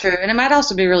 Well, right? that's true, and it might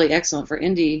also be really excellent for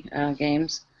indie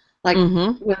games. Like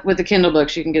Mm-hmm. with the Kindle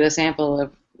books, you can get a sample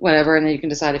of whatever, and then you can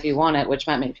decide if you want it, which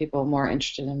might make people more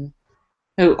interested in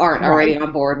who aren't already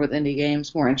on board with indie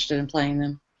games more interested in playing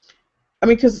them. I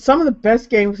mean, because some of the best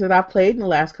games that I've played in the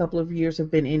last couple of years have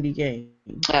been indie games.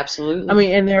 Absolutely. I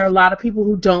mean, and there are a lot of people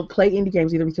who don't play indie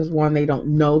games either because, one, they don't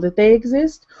know that they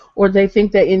exist, or they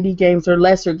think that indie games are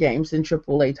lesser games than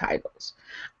AAA titles.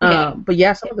 Yeah. But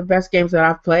yeah, some of the best games that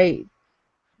I've played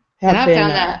And have I been.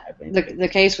 found that the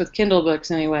case with Kindle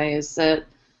books anyway is that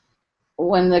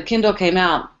when the Kindle came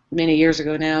out many years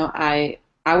ago now, I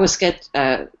was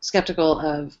skeptical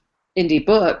of indie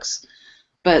books,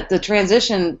 but the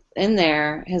transition in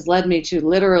there has led me to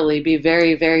literally be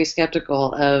very, very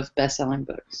skeptical of best-selling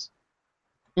books.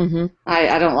 Mm-hmm.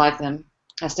 I don't like them.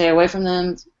 I stay away from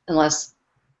them unless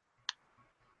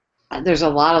there's a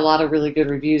lot of really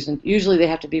good reviews, and usually they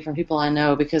have to be from people I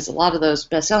know because a lot of those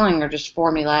best-selling are just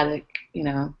formulaic,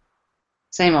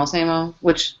 same old,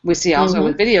 which we see also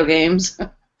with video games.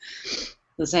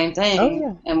 The same thing. Oh,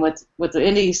 yeah. And with the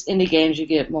indie games, you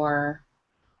get more,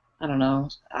 I don't know,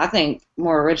 I think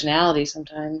more originality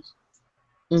sometimes.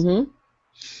 Mm-hmm.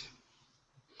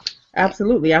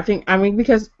 Absolutely. I mean,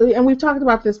 because, and we've talked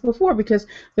about this before, because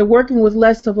they're working with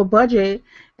less of a budget.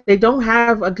 They don't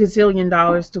have a gazillion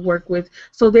dollars to work with,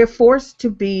 so they're forced to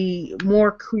be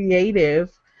more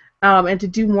creative and to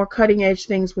do more cutting-edge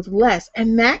things with less,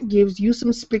 and that gives you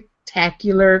some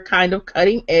spectacular kind of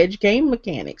cutting-edge game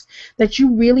mechanics that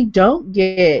you really don't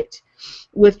get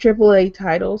with AAA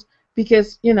titles.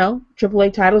 Because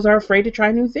AAA titles are afraid to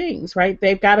try new things, right?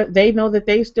 They know that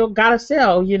they still gotta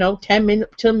sell,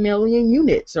 10 million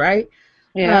units, right?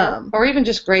 Yeah, or even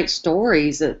just great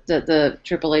stories that the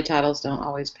AAA titles don't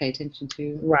always pay attention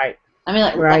to. Right. I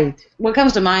mean, like what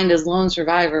comes to mind is Lone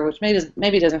Survivor, which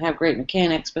maybe doesn't have great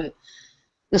mechanics, but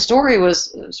the story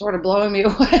was sort of blowing me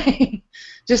away.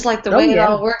 Just like the way it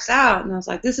all works out, and I was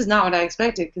like, this is not what I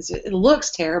expected because it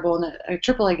looks terrible, and a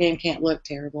AAA game can't look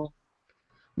terrible.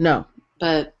 No,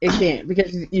 but it can't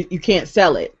because you can't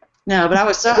sell it. No, but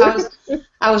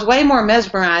I was way more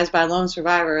mesmerized by Lone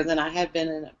Survivor than I had been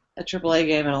in a AAA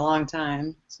game in a long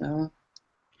time. So,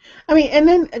 I mean, and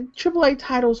then AAA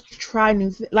titles try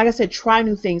like I said, try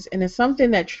new things, and it's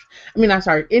something that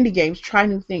indie games try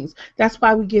new things. That's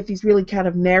why we get these really kind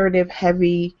of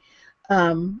narrative-heavy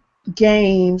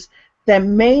games that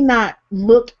may not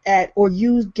look at or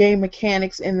use game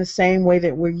mechanics in the same way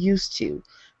that we're used to.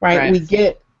 Right? We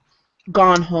get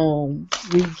Gone Home.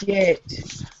 We get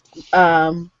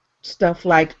stuff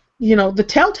like, the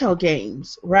Telltale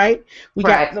games, right? We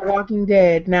got The Walking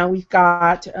Dead. Now we've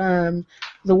got The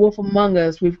Wolf Among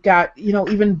Us. We've got,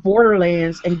 even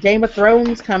Borderlands and Game of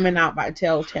Thrones coming out by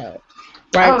Telltale.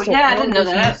 Right? Oh, yeah, I didn't know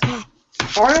that.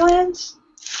 Borderlands?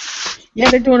 Yeah,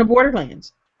 they're doing a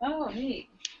Borderlands. Oh, neat.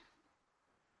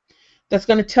 That's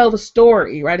going to tell the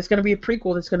story, right? It's going to be a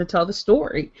prequel that's going to tell the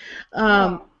story.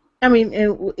 I mean,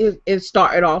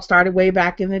 it all started way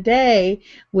back in the day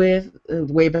with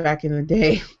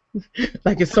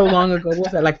Like it's so long ago. What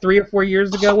was that, like 3 or 4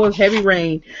 years ago? What was Heavy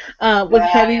Rain? With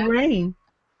Heavy Rain,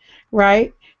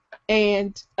 right?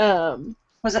 And that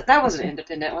wasn't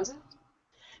independent, was it?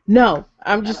 no,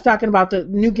 I'm just talking about the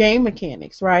new game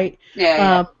mechanics, right?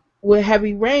 Yeah. With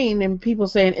Heavy Rain and people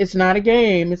saying it's not a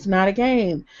game, it's not a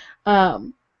game.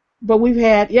 But we've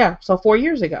had, so 4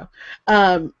 years ago.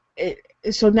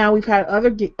 So now we've had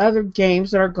other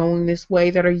games that are going this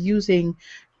way that are using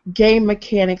game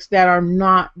mechanics that are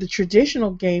not the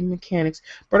traditional game mechanics,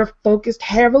 but are focused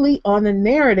heavily on the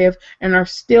narrative and are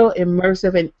still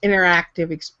immersive and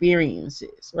interactive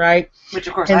experiences, right? Which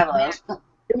of course I love.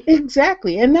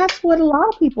 Exactly, and that's what a lot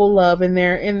of people love in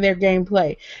their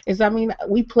gameplay.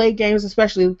 We play games,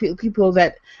 especially people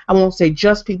that, I won't say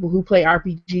just people who play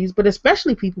RPGs, but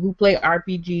especially people who play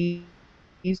RPGs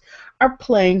are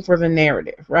playing for the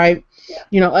narrative, right?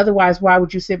 Yeah. Otherwise, why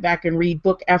would you sit back and read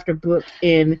book after book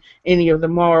in any of the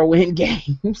Morrowind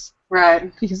games?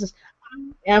 Right. Because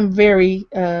I'm very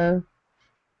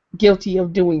guilty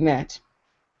of doing that.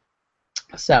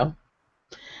 So,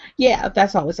 yeah,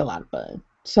 that's always a lot of fun.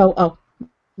 So, oh,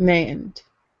 man,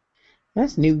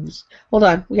 that's news. Hold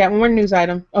on, we got one more news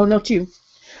item. Oh, no, two.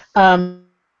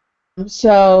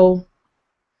 So,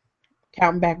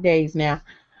 counting back days now.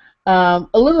 A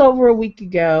little over a week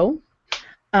ago,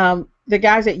 the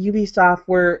guys at Ubisoft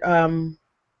were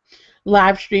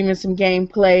live streaming some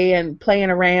gameplay and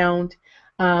playing around,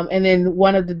 and then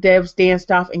one of the devs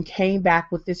danced off and came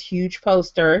back with this huge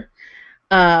poster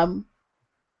that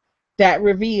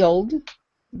revealed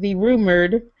the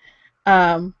rumored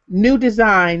new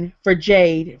design for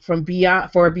Jade for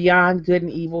Beyond Good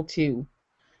and Evil 2.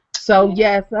 So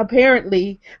yes,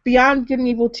 apparently Beyond Good and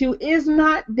Evil 2 is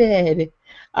not dead.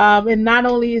 And not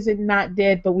only is it not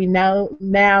dead, but we now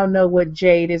know what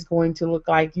Jade is going to look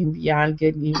like in Beyond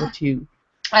Good and Evil 2.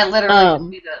 I literally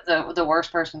would be the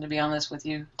worst person to be on this with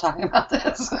you talking about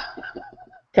this.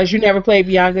 Because you never played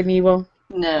Beyond Good and Evil?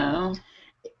 No.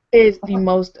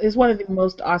 It's one of the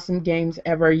most awesome games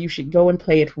ever. You should go and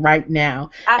play it right now.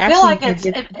 I feel like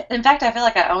in fact, I feel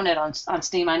like I own it on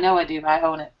Steam. I know I do. I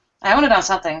own it. I own it on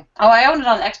something. Oh, I own it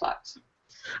on Xbox.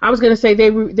 I was going to say they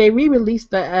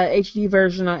re-released the HD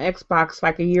version on Xbox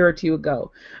like a year or two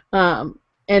ago. And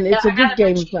it's a good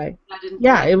game to play.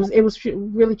 Yeah, it was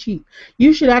really cheap.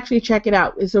 You should actually check it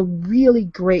out. It's a really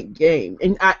great game.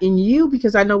 And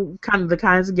because I know kind of the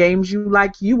kinds of games you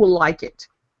like, you will like it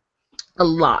a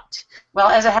lot. Well,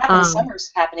 as it happens,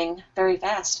 summer's happening very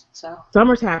fast. So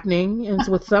summer's happening, and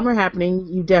so with summer happening,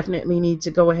 you definitely need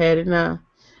to go ahead and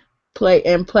play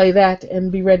that and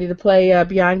be ready to play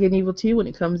Beyond Good and Evil 2 when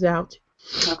it comes out.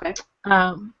 Okay.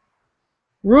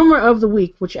 Rumor of the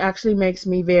week, which actually makes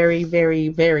me very, very,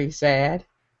 very sad,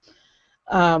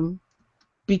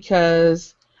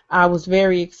 because I was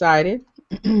very excited,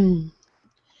 and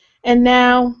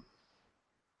now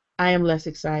I am less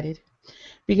excited.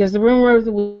 Because the rumor of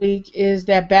the week is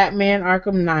that Batman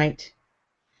Arkham Knight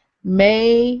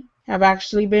may have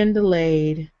actually been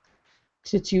delayed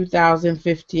to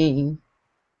 2015.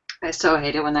 I so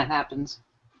hate it when that happens.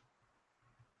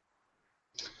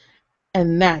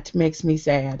 And that makes me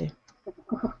sad.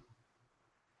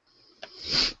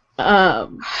 Not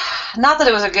that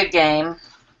it was a good game,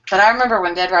 but I remember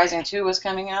when Dead Rising 2 was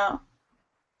coming out.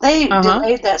 They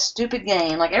delayed that stupid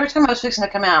game. Like, every time I was fixing to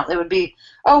come out, it would be,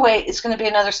 oh, wait, it's going to be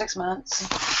another 6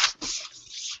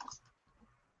 months.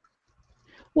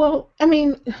 Well, I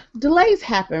mean, delays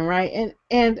happen, right?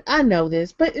 And I know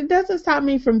this, but it doesn't stop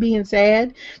me from being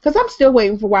sad, because I'm still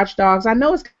waiting for Watch Dogs. I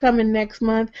know it's coming next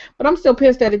month, but I'm still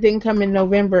pissed that it didn't come in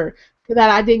November,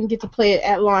 that I didn't get to play it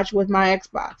at launch with my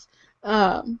Xbox.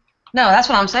 No, that's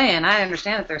what I'm saying. I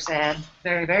understand that they're sad.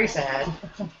 Very, very sad.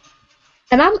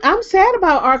 And I'm sad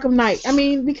about Arkham Knight. I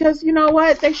mean, because you know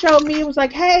what? They showed me, it was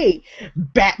like, hey,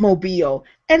 Batmobile.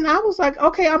 And I was like,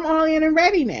 okay, I'm all in and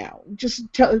ready now. Just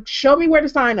show me where to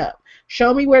sign up.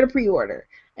 Show me where to pre-order.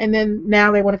 And then now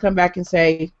they want to come back and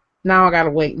say, now I got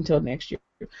to wait until next year.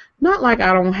 Not like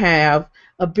I don't have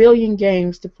a billion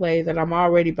games to play that I'm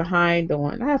already behind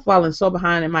on. I have fallen so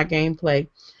behind in my gameplay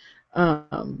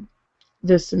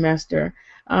this semester.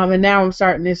 And now I'm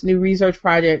starting this new research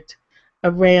project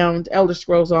around Elder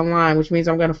Scrolls Online, which means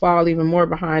I'm going to fall even more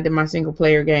behind in my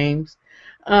single-player games.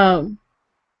 So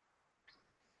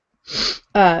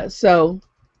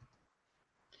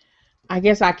I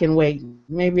guess I can wait.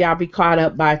 Maybe I'll be caught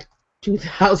up by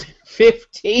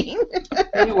 2015.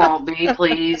 You won't be,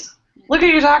 please. Look who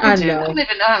you're talking to. I don't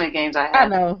even know how many games I have. I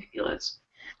know. It's ridiculous.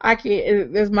 I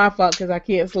can't. It's my fault because I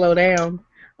can't slow down.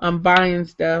 I'm buying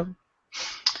stuff.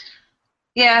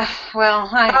 Yeah, well,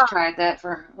 I've tried that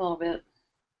for a little bit.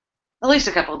 At least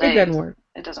a couple of days. It doesn't work.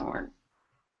 it doesn't work.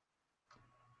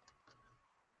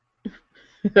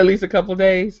 At least a couple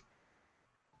days.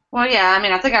 Well, yeah, I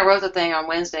mean, I think I wrote the thing on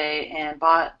Wednesday and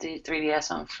bought the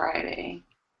 3DS on Friday.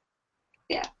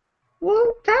 Yeah.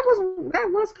 Well, that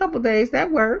was a couple days. That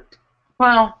worked.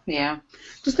 Well, yeah.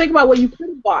 Just think about what you could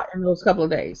have bought in those couple of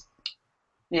days.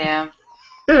 Yeah.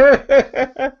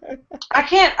 I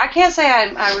can't say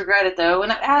I regret it though.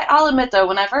 And I'll admit though,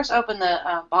 when I first opened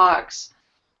the box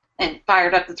and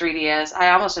fired up the 3DS, I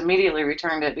almost immediately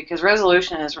returned it because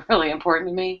resolution is really important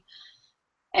to me.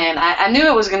 And I knew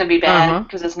it was going to be bad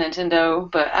because it's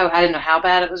Nintendo, but I didn't know how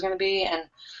bad it was going to be. And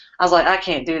I was like, I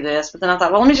can't do this. But then I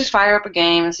thought, well, let me just fire up a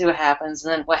game and see what happens.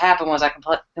 And then what happened was I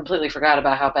completely forgot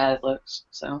about how bad it looks.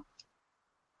 So.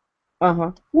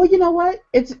 Well, you know what?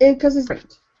 It's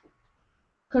different.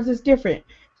 Because it's different.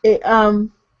 It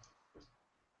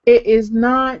is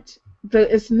not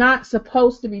it's not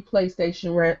supposed to be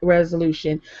PlayStation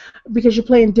resolution because you're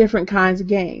playing different kinds of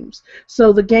games.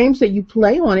 So the games that you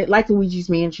play on it, like Luigi's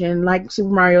Mansion, like Super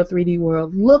Mario 3D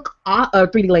World,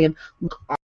 3D Land,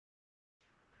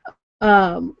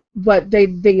 but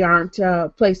they aren't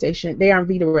PlayStation. They aren't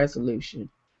Vita resolution.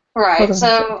 Right.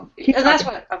 So and that's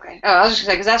what. Okay. Oh, I was just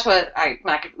gonna say because that's what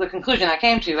the conclusion I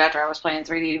came to after I was playing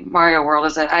 3D Mario World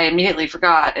is that I immediately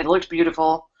forgot. It looked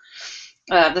beautiful.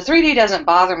 The 3D doesn't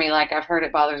bother me like I've heard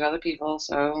it bothers other people.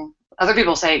 So other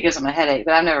people say it gives them a headache,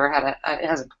 but I've never had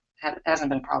it hasn't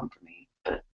been a problem for me.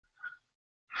 But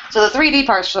so the 3D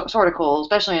part's sort of cool,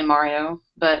 especially in Mario.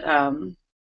 But I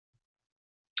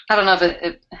don't know if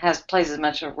it plays as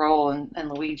much a role in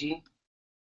Luigi.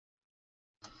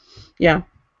 Yeah.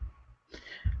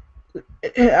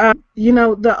 You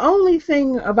know, the only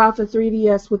thing about the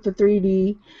 3DS with the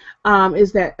 3D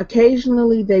is that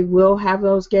occasionally they will have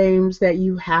those games that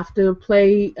you have to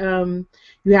play,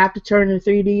 you have to turn the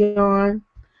 3D on,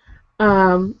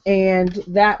 and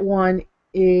that one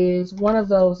of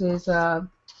those is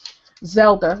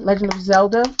Zelda, Legend of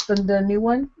Zelda, the new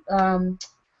one,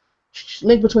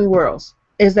 Link Between Worlds,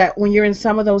 is that when you're in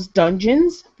some of those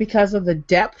dungeons, because of the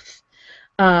depth,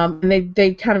 and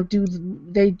they kind of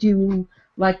do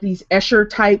like these Escher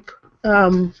type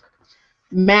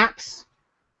maps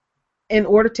in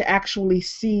order to actually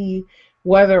see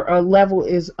whether a level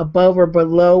is above or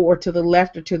below or to the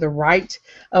left or to the right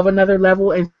of another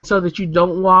level, and so that you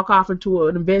don't walk off into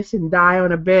an abyss and die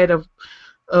on a bed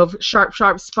of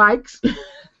sharp spikes.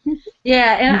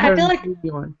 Yeah, and I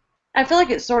feel like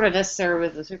it's sort of necessary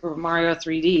with the Super Mario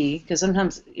 3D because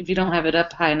sometimes if you don't have it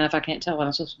up high enough, I can't tell what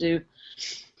I'm supposed to do.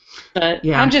 But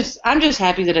yeah. I'm just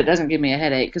happy that it doesn't give me a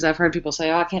headache because I've heard people say,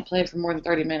 "Oh, I can't play it for more than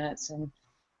 30 minutes," and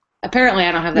apparently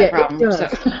I don't have that problem. It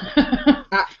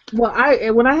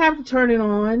does. When I have to turn it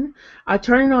on, I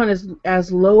turn it on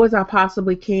as low as I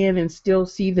possibly can and still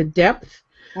see the depth,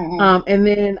 and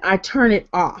then I turn it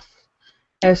off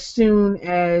as soon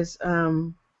as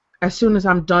I'm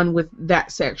done with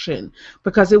that section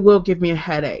because it will give me a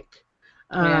headache.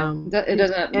 It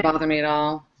doesn't bother me at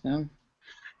all. So.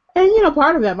 And you know,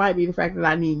 part of that might be the fact that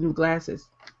I need new glasses.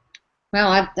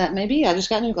 Well, that may be. I just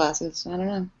got new glasses. I don't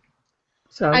know.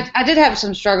 So I did have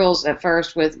some struggles at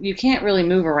first with you can't really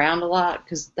move around a lot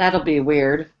because that'll be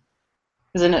weird.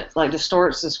 Because then it like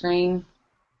distorts the screen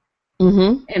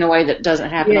in a way that doesn't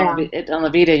happen on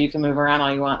the Vita. You can move around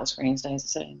all you want. The screen stays the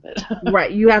same. But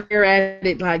right, you have to stare at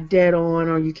it like dead on,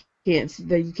 or you can't see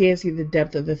the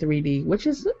depth of the 3D, which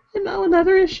is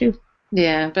another issue.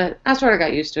 Yeah, but I sort of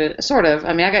got used to it. Sort of.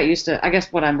 I mean, I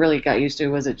guess what I really got used to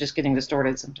was it just getting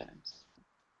distorted sometimes.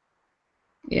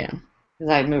 Yeah. Because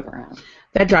I'd move around.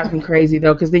 That drives me crazy,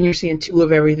 though, because then you're seeing two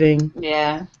of everything.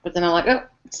 Yeah, but then I'm like, oh,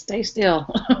 stay still.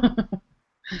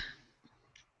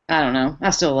 I don't know. I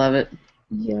still love it.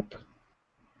 Yep.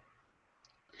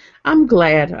 I'm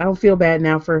glad. I don't feel bad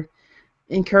now for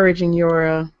encouraging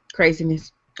your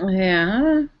craziness.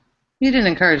 Yeah. You didn't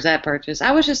encourage that purchase.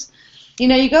 I was just... You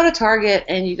know, you go to Target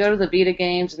and you go to the Vita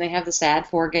games and they have the Sad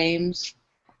 4 games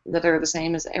that are the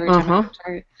same as every time I go to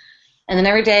Target. And then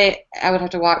every day I would have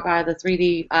to walk by the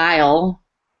 3D aisle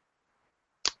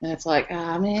and it's like,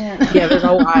 oh man. Yeah, there's a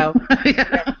whole aisle.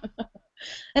 Yeah.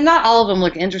 And not all of them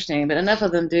look interesting, but enough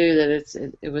of them do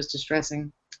that it was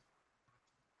distressing.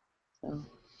 So.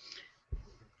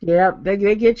 Yeah, they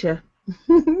get you.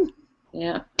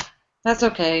 Yeah, that's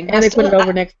okay. And they put it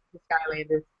over next to the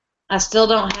Skylanders. I still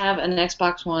don't have an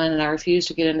Xbox One, and I refuse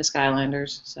to get into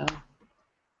Skylanders. So,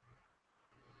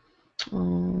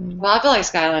 well, I feel like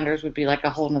Skylanders would be like a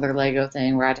whole other Lego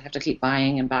thing where I'd have to keep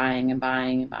buying and buying and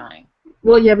buying and buying.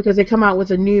 Well, yeah, because they come out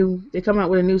with a new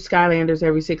Skylanders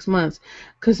every 6 months.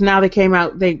 Because now they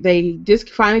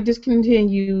finally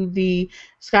discontinued the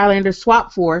Skylanders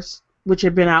Swap Force which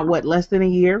had been out less than a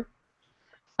year.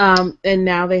 And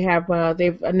now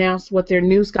they've announced what their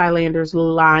new Skylanders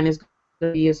line is going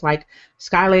to be. It's like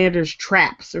Skylanders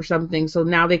traps or something. So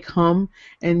now they come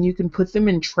and you can put them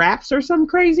in traps or some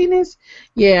craziness.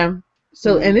 Yeah.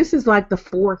 So and this is like the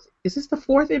fourth. Is this the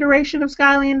fourth iteration of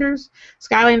Skylanders?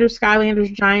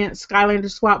 Skylanders Giant,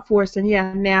 Skylanders Swap Force, and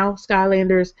yeah, now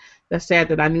Skylanders. That's sad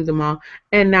that I knew them all.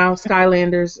 And now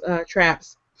Skylanders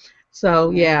traps. So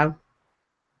yeah,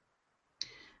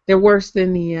 they're worse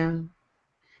than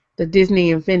the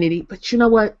Disney Infinity, but you know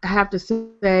what? I have to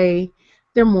say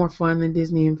they're more fun than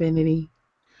Disney Infinity,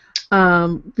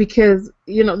 because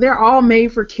they're all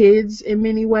made for kids in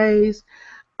many ways,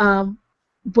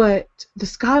 but the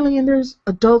Skylanders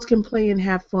adults can play and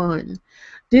have fun.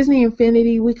 Disney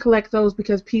Infinity, we collect those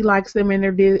because P likes them and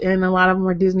and a lot of them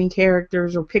are Disney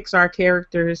characters or Pixar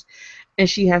characters, and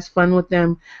she has fun with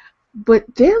them, but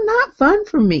they're not fun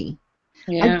for me.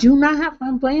 Yeah. I do not have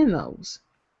fun playing those.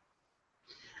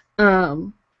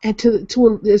 And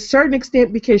to a certain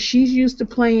extent, because she's used to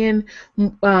playing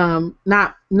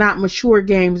not mature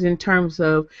games in terms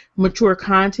of mature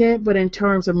content, but in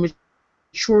terms of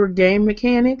mature game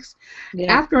mechanics.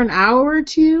 Yeah. After an hour or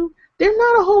two, they're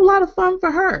not a whole lot of fun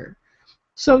for her.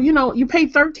 So you pay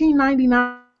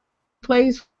 $13.99,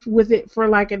 plays with it for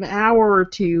like an hour or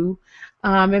two,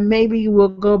 and maybe you will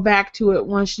go back to it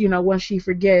once she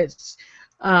forgets.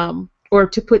 Or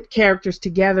to put characters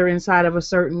together inside of a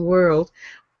certain world.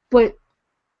 But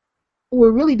we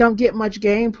really don't get much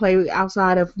gameplay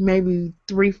outside of maybe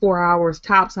 3-4 hours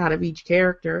tops out of each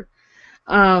character.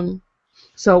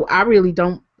 So I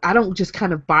don't just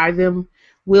kind of buy them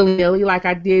willy-nilly like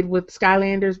I did with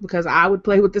Skylanders, because I would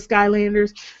play with the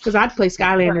Skylanders, because I'd play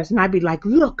Skylanders and I'd be like,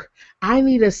 look, I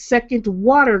need a second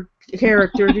water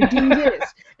character to do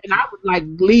this. And I would like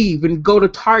leave and go to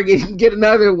Target and get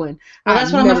another one. Well,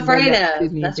 that's what I'm afraid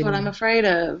of. That's what I'm afraid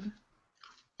of.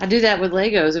 I do that with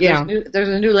Legos. If there's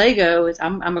a new Lego,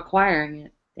 I'm acquiring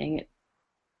it. Dang it.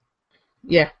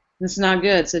 Yeah. It's not a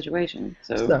good situation.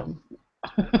 So.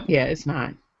 Yeah, it's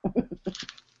not.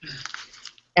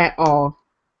 At all.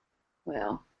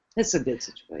 Well, it's a good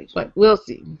situation. But we'll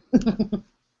see.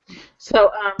 So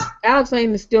Alex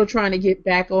Lane is still trying to get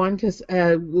back on because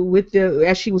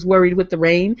as she was worried with the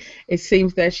rain, it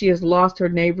seems that she has lost her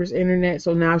neighbor's internet.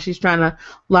 So now she's trying to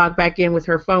log back in with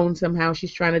her phone somehow.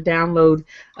 She's trying to download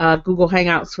Google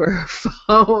Hangouts for her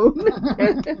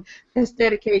phone. That's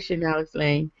dedication, Alex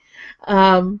Lane.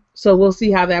 So we'll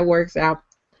see how that works out.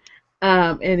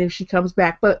 And if she comes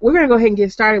back. But we're going to go ahead and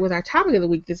get started with our topic of the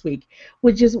week this week,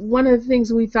 which is one of the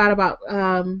things we thought about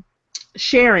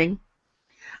sharing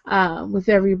with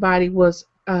everybody was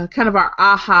kind of our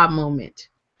aha moment.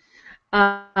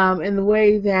 And the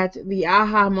way that the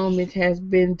aha moment has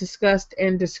been discussed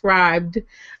and described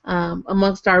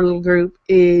amongst our little group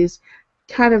is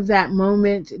kind of that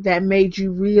moment that made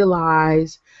you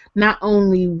realize not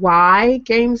only why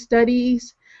game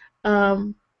studies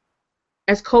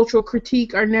as cultural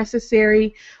critique are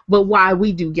necessary, but why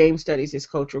we do game studies as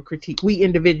cultural critique, we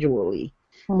individually,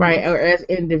 right, or as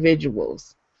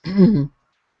individuals.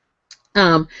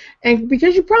 And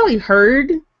because you probably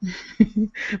heard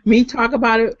me talk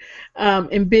about it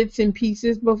in bits and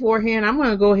pieces beforehand, I'm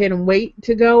going to go ahead and wait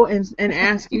to go and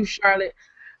ask you, Charlotte,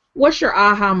 what's your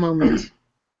aha moment?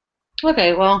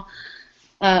 Okay, well,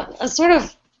 sort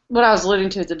of what I was alluding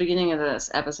to at the beginning of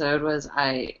this episode was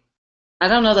I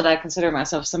don't know that I consider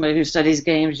myself somebody who studies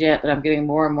games yet, but I'm getting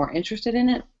more and more interested in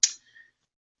it.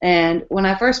 And when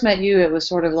I first met you, it was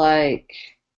sort of like,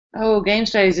 oh, game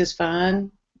studies is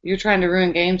fun. You're trying to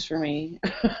ruin games for me.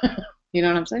 You know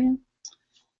what I'm saying?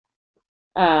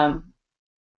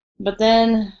 But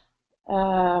then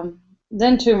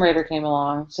Tomb Raider came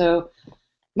along. So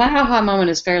my aha moment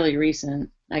is fairly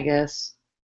recent, I guess.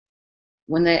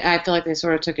 I feel like they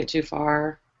sort of took it too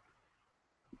far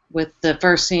with the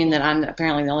first scene that I'm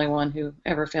apparently the only one who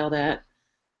ever failed at.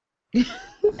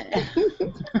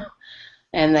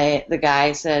 And the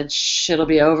guy said, "Shh, it'll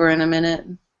be over in a minute."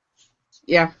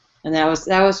 Yeah. And that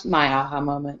was my aha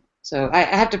moment. So I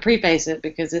have to preface it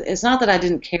because it's not that I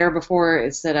didn't care before;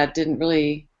 it's that I didn't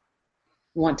really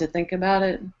want to think about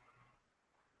it.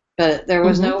 But there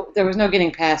was no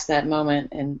getting past that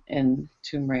moment in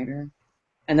Tomb Raider,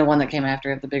 and the one that came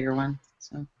after it, the bigger one.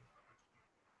 So.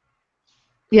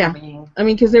 Yeah, I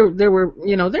mean, because there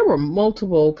were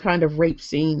multiple kind of rape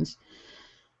scenes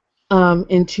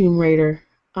in Tomb Raider,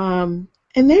 and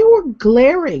they were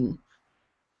glaring.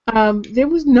 There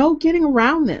was no getting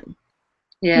around them.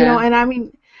 Yeah. And I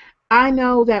mean, I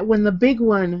know that when the big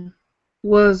one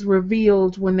was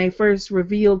revealed, when they first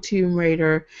revealed Tomb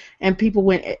Raider, and people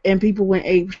went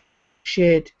ape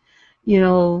shit, you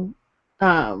know,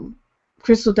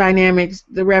 Crystal Dynamics,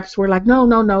 the reps were like, no,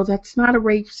 no, no, that's not a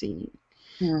rape scene.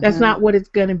 That's not what it's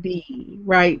going to be,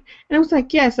 right? And it was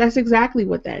like, yes, that's exactly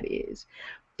what that is.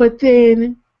 But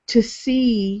then to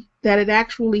see that it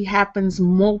actually happens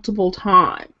multiple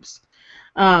times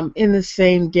in the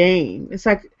same game, it's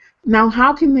like, now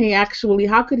how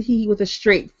could he with a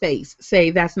straight face say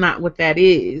that's not what that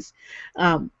is,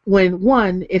 when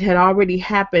one, it had already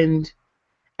happened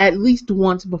at least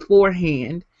once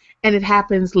beforehand, and it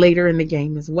happens later in the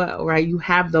game as well, right? You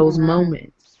have those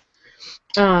moments.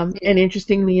 And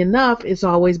interestingly enough, it's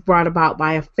always brought about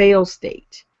by a fail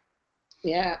state.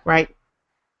 Yeah. Right?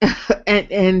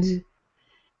 and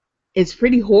it's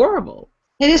pretty horrible.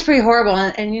 It is pretty horrible,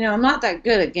 and you know, I'm not that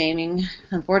good at gaming,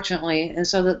 unfortunately, and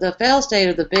so the fail state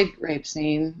of the big rape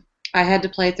scene, I had to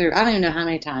play through, I don't even know how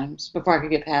many times before I could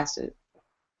get past it.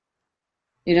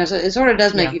 You know, so it sort of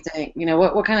does make you think, you know,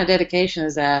 what kind of dedication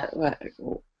is that?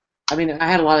 I mean,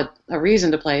 I had a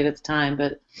reason to play it at the time,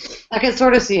 but I could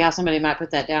sort of see how somebody might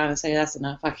put that down and say, that's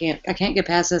enough. I can't get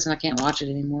past this, and I can't watch it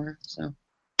anymore. So.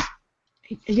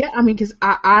 Yeah, I mean, because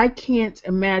I can't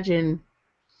imagine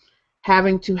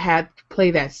having to play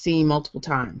that scene multiple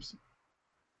times.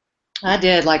 I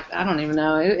did, I don't even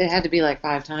know. It had to be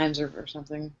 5 times or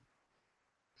something.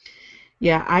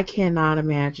 Yeah, I cannot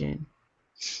imagine.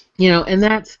 You know, and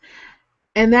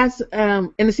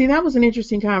see, that was an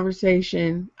interesting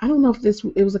conversation. I don't know if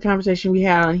it was a conversation we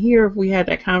had on here, if we had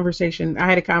that conversation. I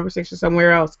had a conversation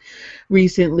somewhere else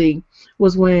recently,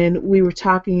 was when we were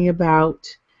talking about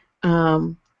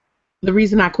the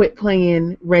reason I quit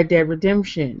playing Red Dead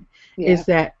Redemption is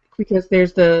that because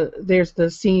there's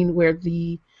the scene where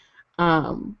the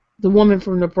woman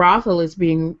from the brothel is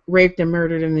being raped and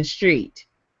murdered in the street.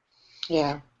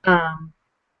 Yeah.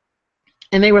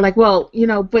 And they were like, well, you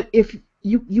know, but if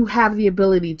you have the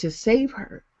ability to save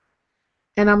her.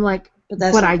 And I'm like,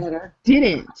 but I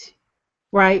didn't,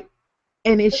 right?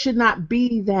 And it should not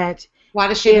be that. Why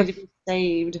does she need to be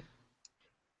saved?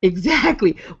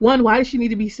 Exactly. One, why does she need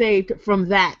to be saved from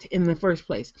that in the first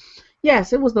place?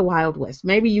 Yes, it was the Wild West.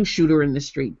 Maybe you shoot her in the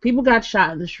street. People got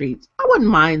shot in the streets. I wouldn't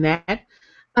mind that.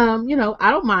 You know,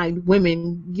 I don't mind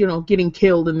women, you know, getting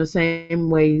killed in the same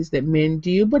ways that men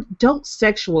do, but don't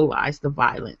sexualize the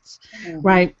violence,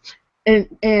 right?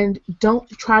 And don't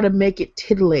try to make it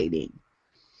titillating,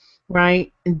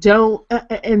 right? And don't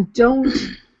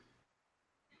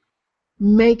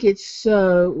make it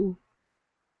so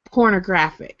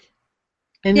pornographic,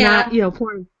 and not, you know,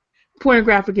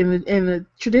 pornographic in the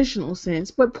traditional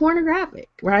sense, but pornographic,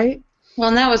 right? Well,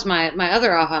 and that was my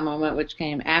other aha moment, which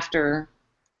came after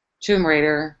Tomb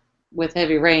Raider with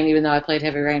Heavy Rain, even though I played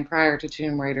Heavy Rain prior to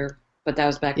Tomb Raider, but that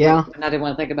was back then, and I didn't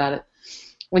want to think about it.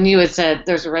 When you had said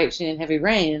there's a rape scene in Heavy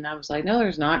Rain, and I was like, no,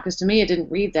 there's not, because to me it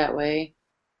didn't read that way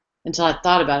until I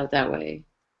thought about it that way.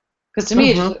 Because to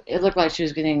me it looked like she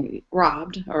was getting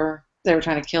robbed, or they were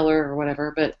trying to kill her, or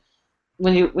whatever. But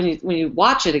when you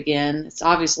watch it again, it's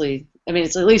obviously, I mean,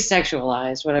 it's at least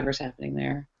sexualized, whatever's happening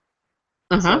there.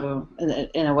 So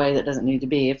in a way that doesn't need to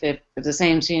be. If the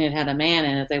same scene had a man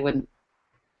in it, they wouldn't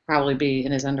probably be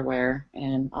in his underwear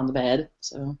and on the bed.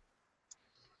 So.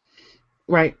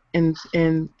 Right, and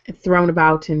thrown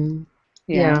about, and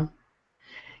it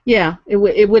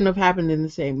wouldn't have happened in the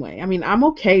same way. I mean, I'm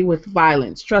okay with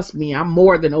violence. Trust me, I'm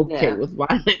more than okay with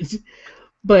violence.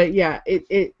 But yeah,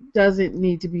 it doesn't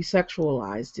need to be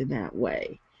sexualized in that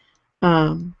way.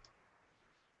 And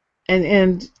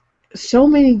so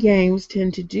many games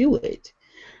tend to do it.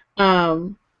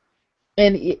 And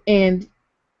you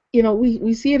know,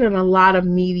 we see it in a lot of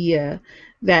media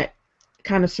that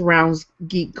kind of surrounds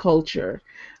geek culture,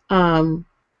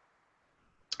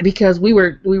 because we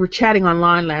were chatting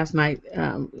online last night.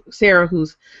 Sarah,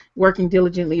 who's working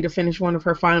diligently to finish one of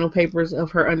her final papers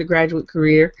of her undergraduate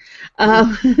career,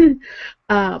 I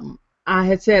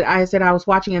had said I was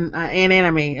watching an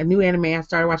anime, a new anime. I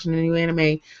started watching a new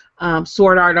anime,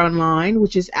 Sword Art Online,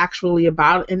 which is actually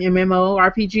about an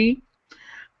MMORPG.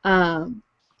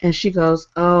 And she goes,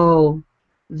 "Oh,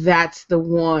 that's the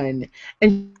one."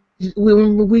 And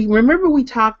we remember we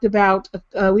talked about,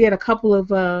 we had a couple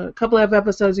of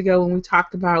episodes ago when we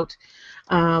talked about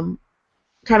kind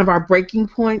of our breaking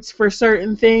points for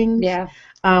certain things. Yeah.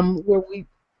 And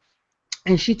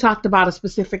she talked about a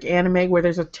specific anime where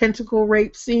there's a tentacle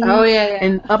rape scene. Oh yeah.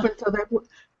 And up until that,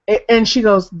 and she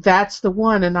goes, "That's the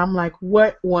one." And I'm like,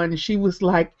 "What one?" She was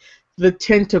like, "The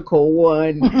tentacle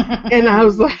one." And I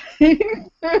was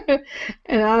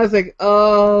like,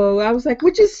 oh, I was like,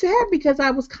 which is sad, because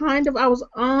I watched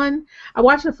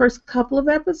the first couple of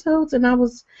episodes, and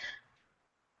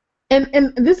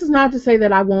And this is not to say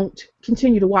that I won't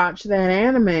continue to watch that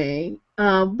anime,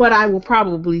 but I will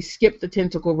probably skip the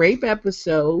tentacle rape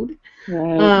episode,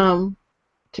 Right.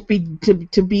 to be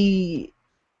to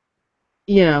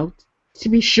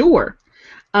be sure.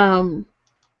 Um,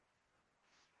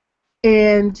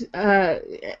 and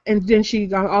then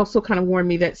she also kind of warned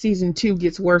me that season 2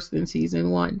 gets worse than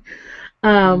season 1. Mhm.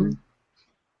 Um,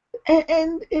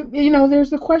 and there's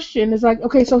the question. It's like,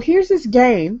 okay, so here's this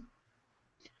game.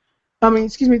 I mean,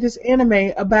 excuse me, this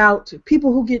anime about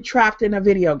people who get trapped in a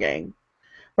video game,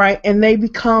 right? And they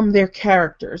become their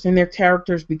characters, and their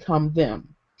characters become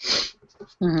them.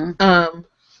 Mhm.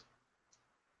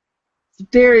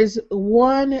 There is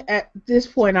one at this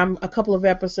point. I'm a couple of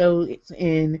episodes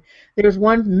in. There's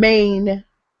one main.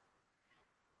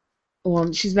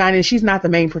 Well, she's not the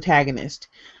main protagonist,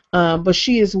 but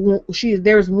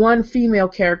there's one female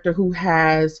character who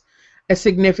has a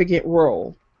significant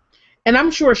role, and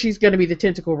I'm sure she's going to be the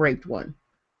tentacle raped one,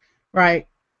 right?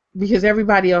 Because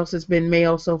everybody else has been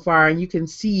male so far, and you can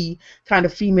see kind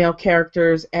of female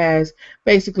characters as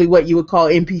basically what you would call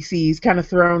NPCs, kind of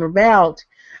thrown about.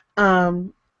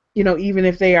 Even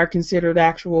if they are considered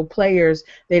actual players,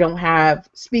 they don't have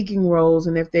speaking roles,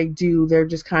 and if they do, they're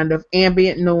just kind of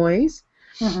ambient noise.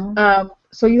 Mhm.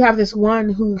 So you have this one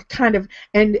who kind of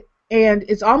and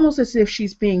it's almost as if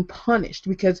she's being punished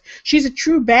because she's a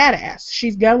true badass.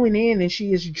 She's going in and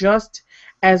she is just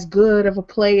as good of a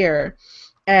player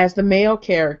as the male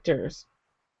characters.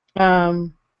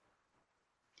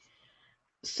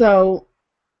 So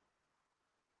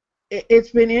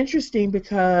it's been interesting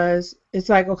because it's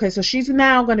like, okay, so she's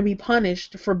now going to be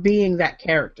punished for being that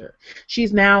character.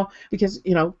 She's now, because,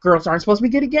 girls aren't supposed to be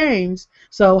good at games,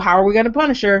 so how are we going to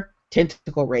punish her?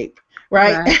 Tentacle rape,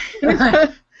 right? Right.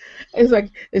 Right. It's like,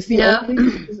 it's Yeah.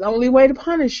 the only way to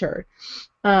punish her,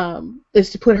 is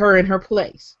to put her in her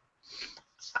place.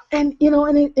 And,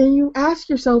 and you ask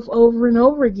yourself over and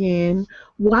over again,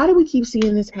 why do we keep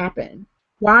seeing this happen?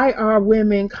 Why are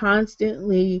women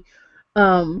constantly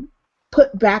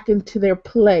put back into their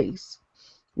place?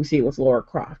 We see it with Laura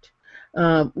Croft.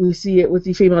 We see it with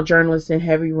the female journalist in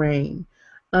Heavy Rain.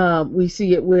 We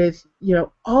see it with,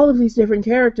 all of these different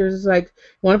characters. It's like,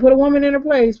 you want to put a woman in her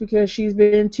place because she's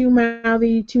been too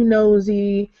mouthy, too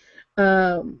nosy,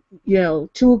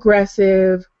 too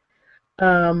aggressive.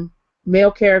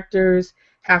 Male characters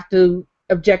have to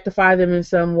objectify them in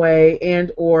some way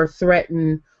and or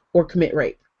threaten or commit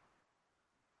rape.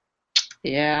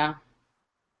 Yeah.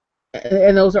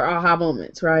 And those are aha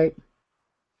moments, right?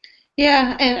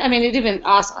 Yeah, and I mean, it even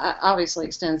also obviously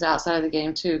extends outside of the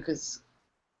game too, because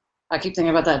I keep thinking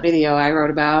about that video I wrote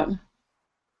about,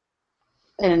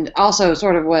 and also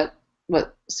sort of what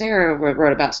Sarah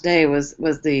wrote about today was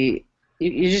the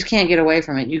you just can't get away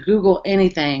from it. You Google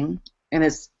anything, and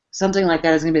it's something like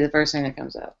that is going to be the first thing that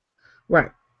comes up, Right.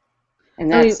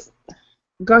 and I mean, that's.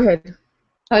 go ahead.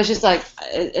 It's just like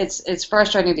it's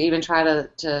frustrating to even try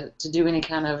to do any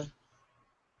kind of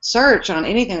search on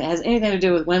anything that has anything to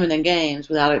do with women in games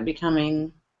without it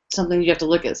becoming something you have to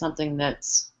look at something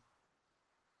that's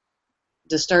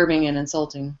disturbing and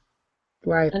insulting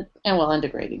Right. and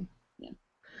degrading. Yeah.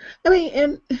 I mean,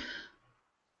 and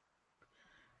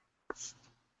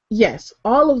yes,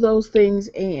 all of those things,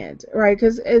 and right,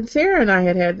 because Sarah and I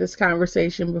had this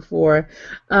conversation before,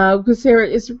 because Sarah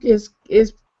is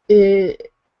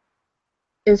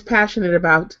passionate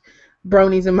about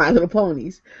bronies and My Little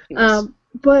Ponies, Yes.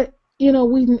 but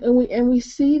we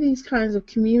see these kinds of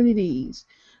communities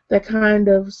that kind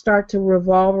of start to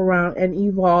revolve around and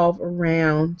evolve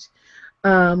around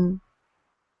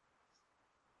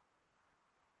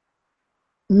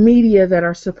media that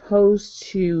are supposed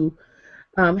to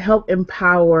help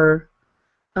empower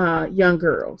young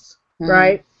girls,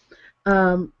 right?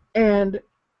 And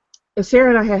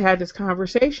Sarah and I had this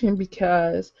conversation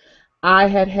because I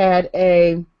had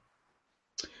a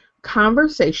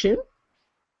conversation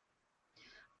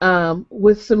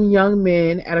with some young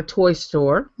men at a toy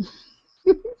store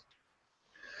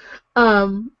a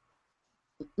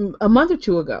month or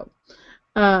two ago,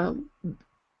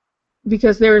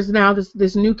 because there is now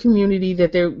this new community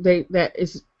that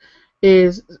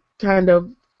is kind of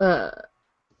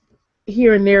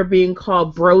here and there being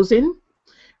called Brosen,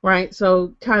 right?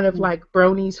 So kind of like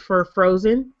bronies for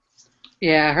Frozen.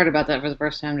 Yeah, I heard about that for the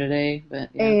first time today, but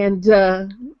yeah. And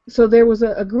so there was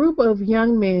a group of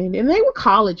young men, and they were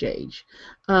college age,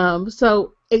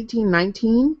 so 18,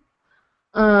 19.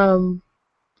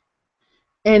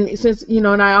 And since,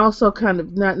 and I also kind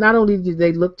of, not only did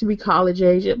they look to be college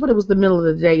age, but it was the middle of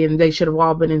the day, and they should have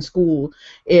all been in school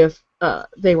if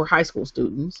they were high school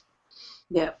students.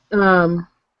 Yeah.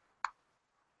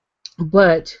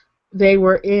 but they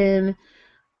were in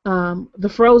the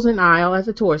frozen aisle at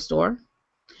the toy store,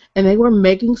 and they were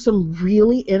making some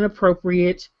really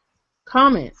inappropriate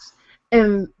comments.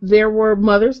 And there were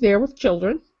mothers there with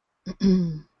children.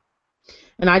 And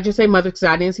I just say mothers because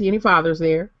I didn't see any fathers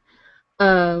there.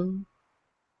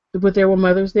 But there were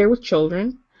mothers there with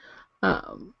children.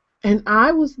 And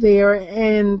I was there,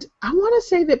 and I want to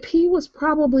say that P was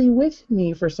probably with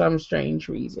me for some strange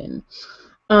reason.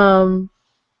 Even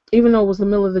though it was the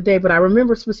middle of the day, but I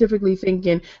remember specifically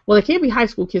thinking, well, it can't be high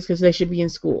school kids because they should be in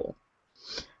school.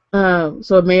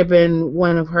 So it may have been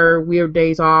one of her weird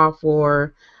days off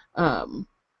or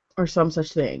some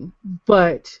such thing.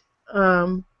 But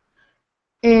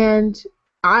and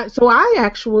I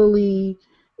actually,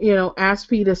 asked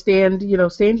P to stand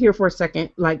here for a second,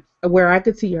 like where I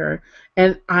could see her,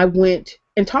 and I went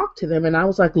and talked to them, and I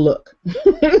was like, look.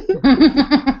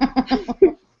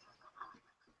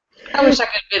 I wish I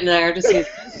could have been there to see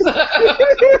this.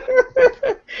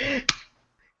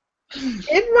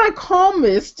 In my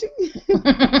calmest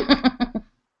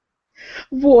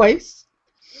voice,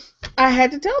 I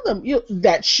had to tell them,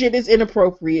 that shit is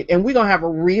inappropriate, and we're going to have a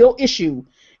real issue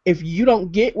if you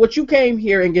don't get what you came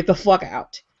here and get the fuck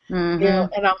out.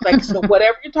 Mm-hmm. And I was like, so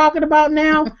whatever you're talking about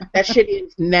now, that shit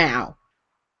is now.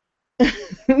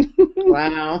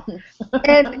 Wow.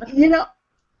 And,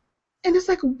 and it's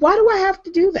like, why do I have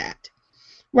to do that?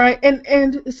 Right?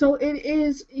 And so it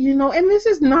is, and this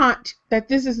is not that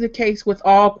this is the case with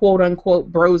all quote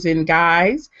unquote bros and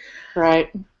guys.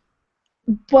 Right.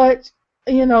 But,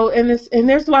 and there's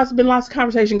been lots of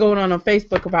conversation going on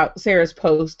Facebook about Sarah's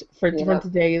post from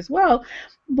today as well.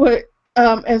 But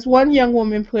as one young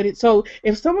woman put it, so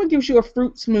if someone gives you a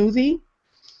fruit smoothie,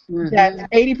 that's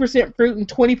 80% fruit and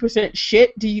 20%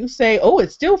 shit, do you say, oh,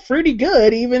 it's still fruity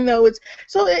good, even though it's...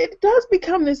 So it does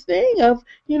become this thing of,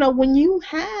 when you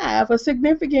have a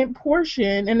significant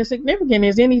portion, and a significant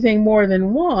is anything more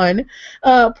than one,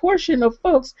 portion of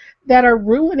folks that are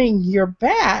ruining your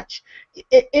batch,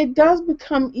 it does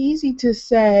become easy to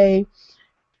say,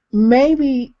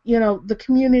 maybe, the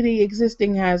community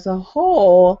existing as a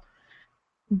whole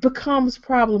becomes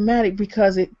problematic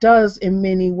because it does, in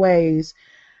many ways,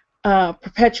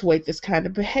 perpetuate this kind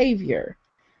of behavior,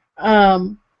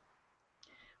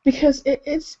 because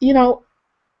it's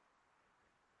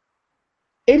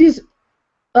it is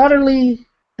utterly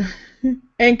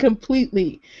and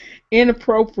completely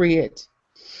inappropriate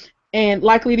and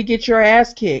likely to get your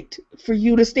ass kicked for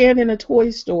you to stand in a toy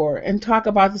store and talk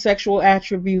about the sexual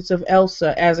attributes of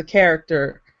Elsa as a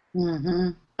character,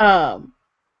 when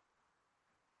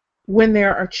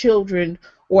there are children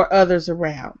or others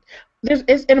around.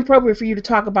 It's inappropriate for you to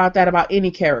talk about that about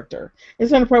any character.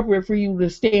 It's inappropriate for you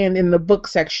to stand in the book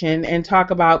section and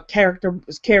talk about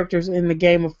characters in the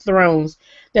Game of Thrones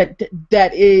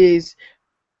that is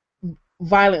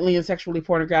violently and sexually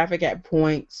pornographic at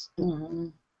points.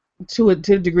 To a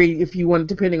degree, if you want,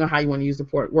 depending on how you want to use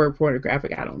the word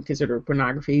pornographic. I don't consider it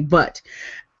pornography, but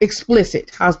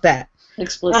explicit. How's that?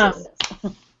 Explicit.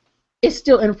 It's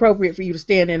still inappropriate for you to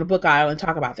stand in a book aisle and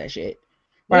talk about that shit.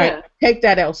 Right? Yeah. Take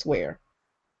that elsewhere.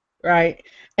 Right?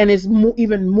 And it's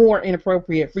even more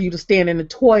inappropriate for you to stand in the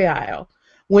toy aisle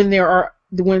when there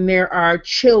are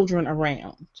children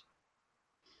around.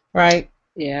 Right?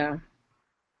 Yeah.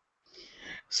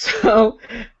 So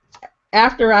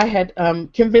after I had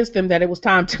convinced them that it was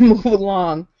time to move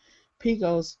along, P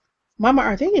goes, Mama,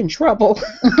 are they in trouble?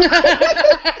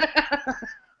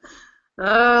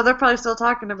 Oh, they're probably still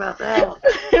talking about that.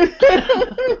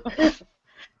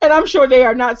 And I'm sure they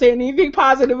are not saying anything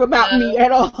positive about me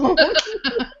at all.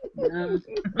 No.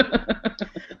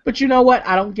 But you know what?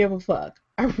 I don't give a fuck.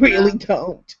 I really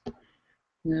don't.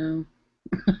 No.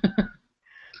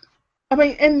 I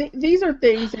mean, and these are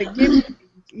things that give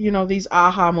you, these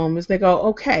aha moments. They go,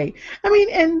 okay. I mean,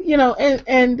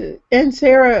 and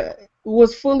Sarah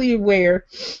was fully aware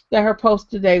that her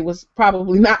post today was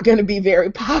probably not going to be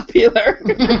very popular.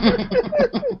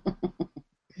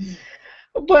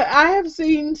 But I have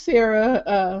seen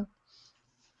Sarah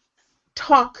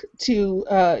talk to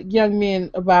young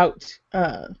men about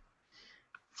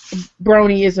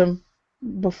bronyism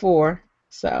before,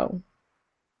 so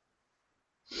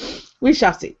we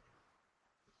shall see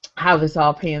how this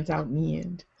all pans out in the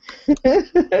end.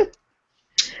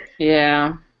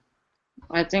 Yeah.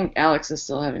 I think Alex is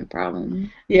still having problems.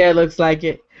 Yeah, it looks like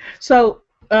it. So,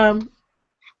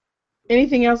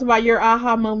 anything else about your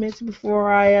aha moments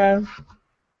before I...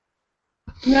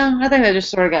 No, I think that just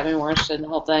sort of got me more interested in the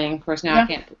whole thing. Of course, now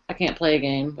I can't play a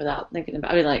game without thinking about.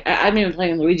 I mean, like I'm even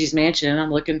playing Luigi's Mansion, and I'm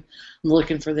looking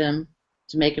for them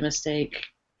to make a mistake.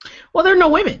 Well, there are no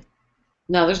women.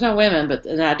 No, there's no women, but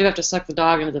and I do have to suck the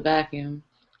dog into the vacuum.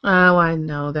 Oh, I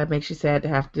know. That makes you sad to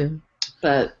have to.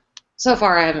 But so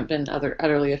far, I haven't been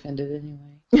utterly offended anyway.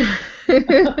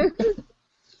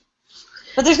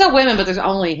 But there's no women, but there's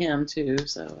only him too.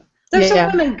 So there's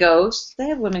some women ghosts. They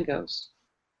have women ghosts.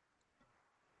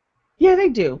 Yeah, they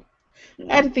do.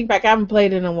 I had to think back. I haven't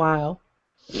played in a while.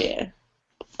 Yeah.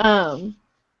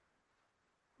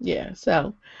 Yeah.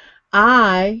 So,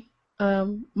 my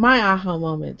aha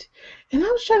moment, and I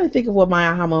was trying to think of what my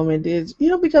aha moment is.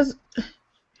 Because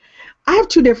I have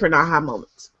two different aha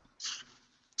moments.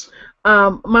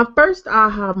 My first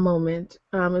aha moment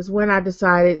is when I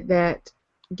decided that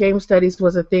game studies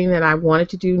was a thing that I wanted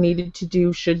to do, needed to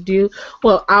do, should do.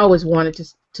 Well, I always wanted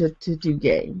to do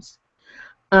games.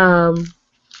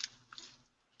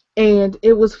 And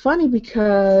it was funny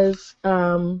because,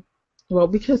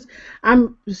 because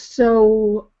I'm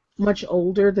so much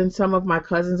older than some of my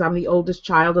cousins. I'm the oldest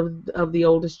child of the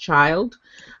oldest child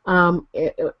in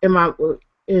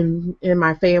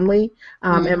my family,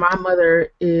 and my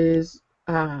mother is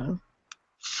 20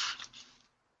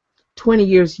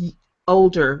 years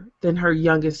older than her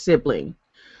youngest sibling.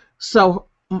 So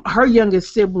her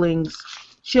youngest siblings'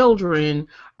 children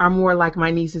are more like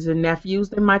my nieces and nephews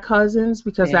than my cousins,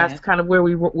 because that's kind of where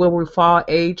we fall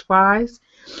age-wise.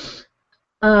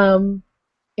 And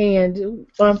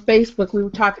on Facebook, we were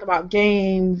talking about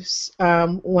games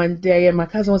one day, and my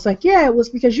cousin was like, yeah, it was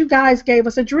because you guys gave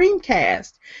us a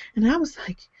Dreamcast. And I was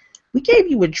like, we gave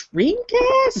you a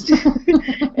Dreamcast? And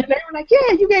they were like,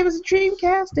 yeah, you gave us a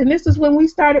Dreamcast, and this is when we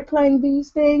started playing these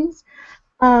things.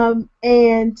 And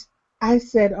I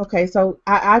said, okay, so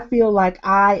I feel like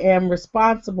I am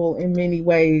responsible in many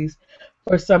ways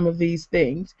for some of these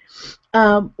things.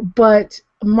 But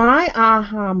my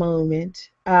aha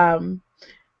moment,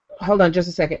 hold on just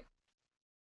a second.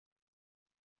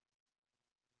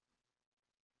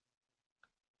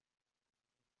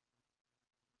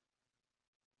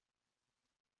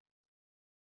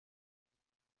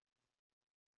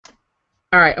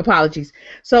 All right, apologies.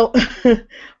 So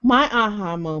my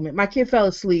aha moment, my kid fell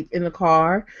asleep in the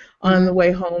car on the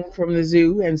way home from the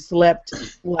zoo and slept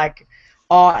like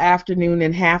all afternoon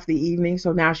and half the evening,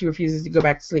 so now she refuses to go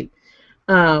back to sleep.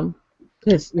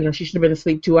 Because, she should have been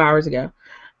asleep 2 hours ago.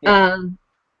 Yeah.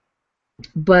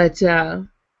 But so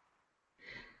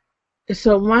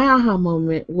my aha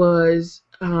moment was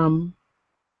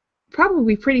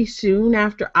probably pretty soon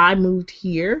after I moved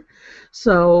here.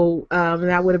 So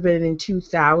that would have been in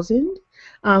 2000.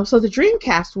 So the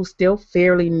Dreamcast was still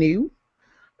fairly new.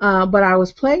 But I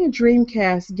was playing a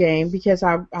Dreamcast game because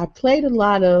I played a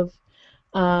lot of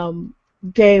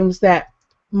games that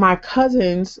my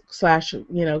cousins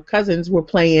cousins were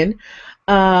playing,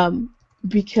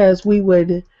 because we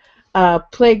would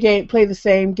play the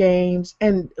same games,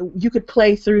 and you could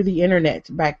play through the internet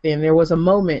back then. There was a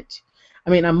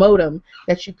modem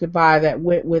that you could buy that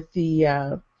went with the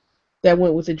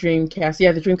Dreamcast.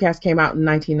 Yeah, the Dreamcast came out in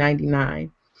 1999,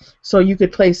 so you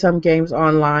could play some games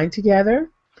online together,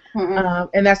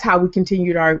 and that's how we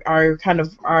continued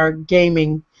our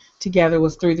gaming together,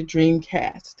 was through the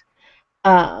Dreamcast.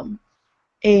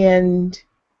 And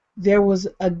there was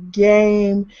a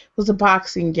game, it was a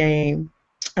boxing game,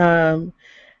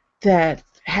 that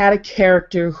had a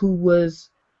character who was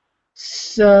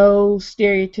so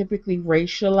stereotypically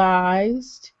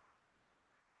racialized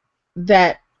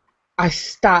that I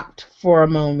stopped for a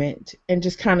moment and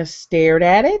just kind of stared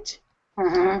at it.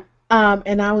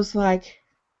 And I was like,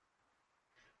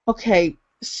 okay,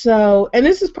 so, and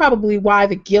this is probably why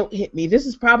the guilt hit me. This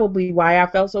is probably why I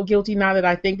felt so guilty now that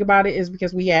I think about it, is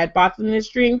because we had bought the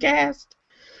Dreamcast.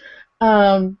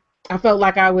 I felt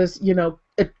like I was,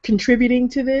 contributing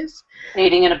to this.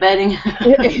 Aiding and abetting.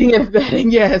 Aiding and abetting,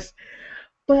 yes.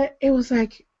 But it was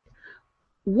like,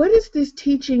 what is this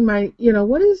teaching I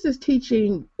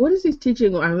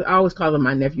always call them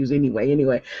my nephews anyway.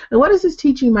 And what is this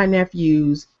teaching my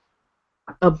nephews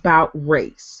about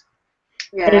race?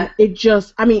 Yeah. And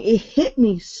it hit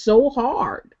me so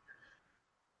hard.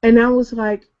 And I was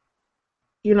like,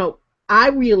 I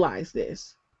realize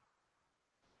this.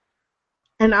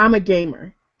 And I'm a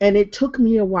gamer. And it took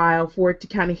me a while for it to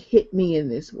kind of hit me in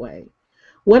this way.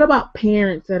 What about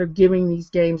parents that are giving these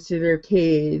games to their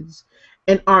kids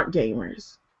and aren't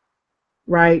gamers?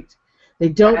 Right? They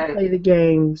don't play the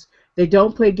games. They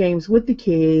don't play games with the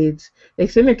kids. They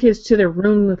send their kids to their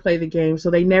room to play the game,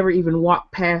 so they never even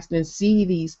walk past and see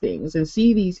these things and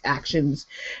see these actions.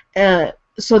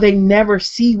 So they never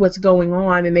see what's going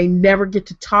on, and they never get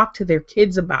to talk to their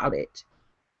kids about it.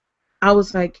 I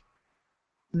was like,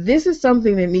 this is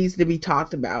something that needs to be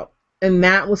talked about. And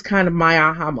that was kind of my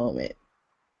aha moment.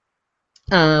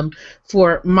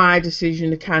 for my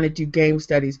decision to kind of do game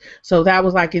studies. So that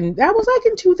was like in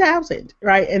 2000,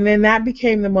 right? And then that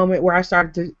became the moment where I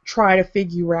started to try to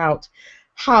figure out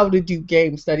how to do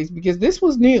game studies, because this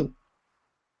was new.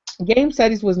 Game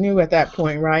studies was new at that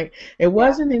point, right? It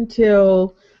wasn't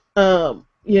until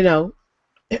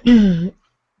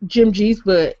Jim G's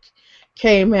book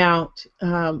came out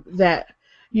that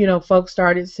folks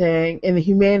started saying, and the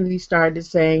humanities started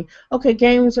saying, okay,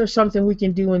 games are something we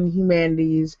can do in the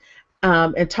humanities,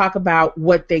 and talk about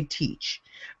what they teach,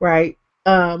 right?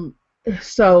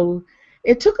 So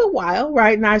it took a while,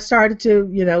 right? And I started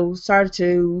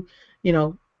to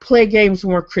play games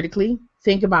more critically,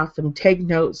 think about them, take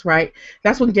notes, right?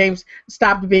 That's when games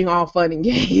stopped being all fun and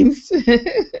games.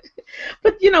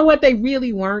 But you know what? They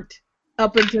really weren't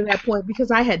up until that point,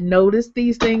 because I had noticed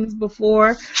these things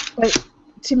before, but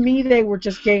to me they were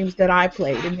just games that I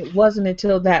played, and it wasn't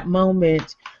until that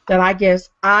moment that I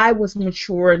guess I was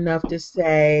mature enough to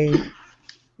say,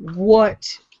 what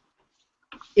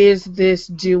is this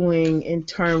doing in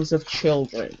terms of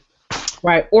children?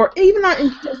 Right, or even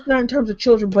just not in terms of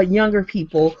children, but younger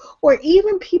people, or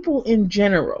even people in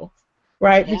general,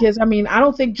 right? Yeah. Because, I mean, I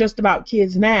don't think just about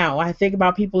kids now. I think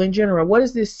about people in general. What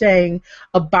is this saying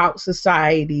about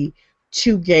society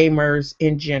to gamers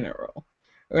in general,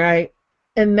 right?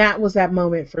 And that was that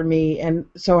moment for me. And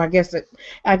so I guess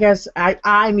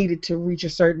I needed to reach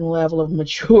a certain level of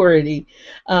maturity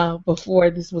before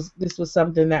this was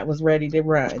something that was ready to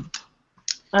run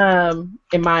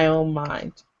in my own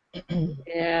mind.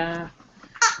 Yeah.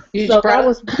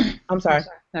 I'm sorry.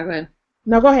 No, go ahead.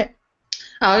 No, go ahead.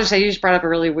 I was just saying, you just brought up a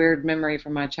really weird memory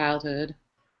from my childhood.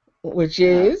 Which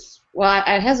is? Well,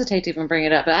 I hesitate to even bring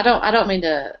it up, but I don't mean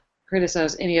to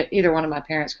criticize either one of my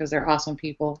parents, because they're awesome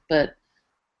people. But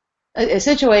a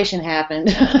situation happened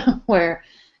where,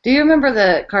 do you remember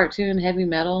the cartoon Heavy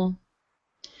Metal?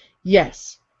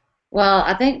 Yes. Well,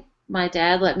 I think my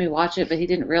dad let me watch it, but he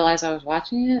didn't realize I was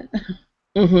watching it.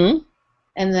 Mm-hmm.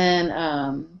 And then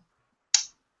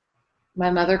my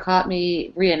mother caught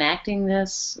me reenacting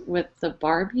this with the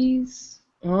Barbies.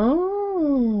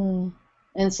 Oh.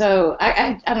 And so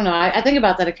I don't know. I think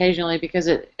about that occasionally, because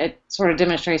it sort of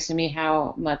demonstrates to me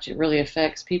how much it really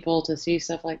affects people to see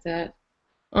stuff like that.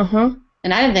 Uh-huh.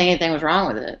 And I didn't think anything was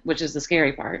wrong with it, which is the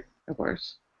scary part, of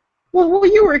course. Well,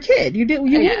 you were a kid. You didn't.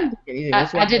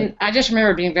 I didn't. I just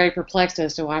remember being very perplexed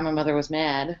as to why my mother was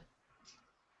mad.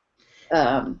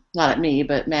 Not at me,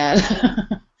 but mad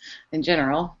in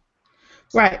general.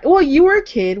 Right. Well, you were a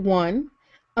kid, one,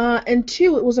 and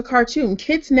two, it was a cartoon.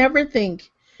 Kids never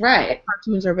think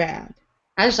cartoons are bad.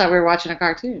 I just thought we were watching a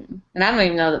cartoon, and I don't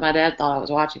even know that my dad thought I was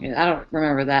watching it. I don't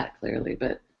remember that clearly,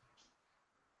 but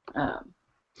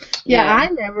yeah, I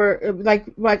never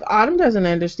like Autumn doesn't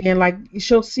understand. Like,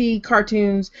 she'll see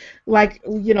cartoons, like,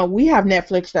 we have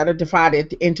Netflix that are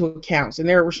divided into accounts, and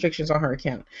there are restrictions on her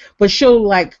account. But she'll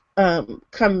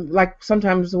come, like,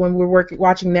 sometimes when we're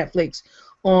watching Netflix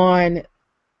on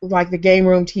like the game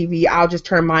room TV, I'll just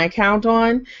turn my account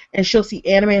on, and she'll see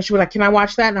anime, and she'll be like, "Can I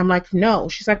watch that?" And I'm like, "No."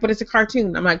 She's like, "But it's a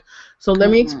cartoon." I'm like, "So let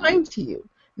me explain to you.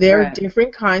 There are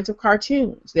different kinds of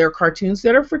cartoons. There are cartoons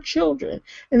that are for children,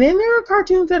 and then there are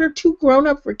cartoons that are too grown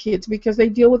up for kids, because they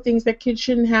deal with things that kids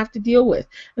shouldn't have to deal with,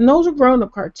 and those are grown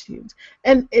up cartoons."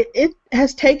 And it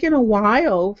has taken a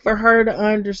while for her to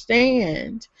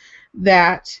understand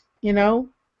that,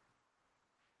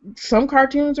 some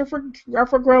cartoons are for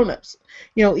grown-ups,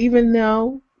 even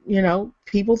though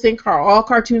people think all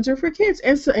cartoons are for kids,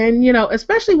 and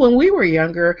especially when we were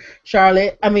younger,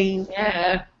 Charlotte. I mean,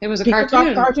 yeah, it was a people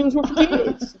cartoon. thought cartoons were for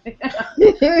kids.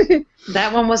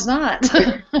 That one was not.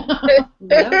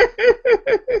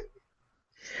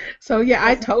 So yeah,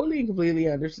 I totally and completely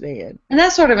understand. And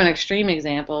that's sort of an extreme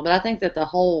example, but I think that the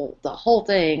whole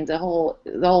thing, the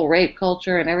whole rape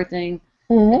culture and everything,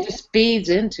 it just feeds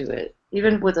into it.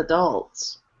 Even with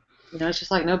adults, it's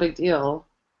just like no big deal.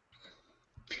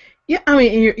 Yeah, I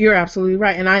mean, you're absolutely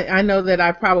right, and I know that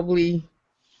I probably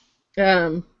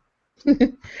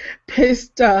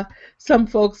pissed some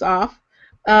folks off,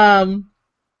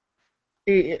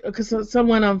 because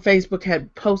someone on Facebook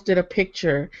had posted a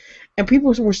picture, and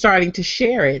people were starting to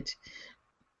share it.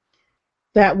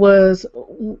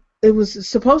 It was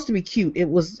supposed to be cute. It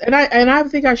was, and I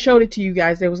think I showed it to you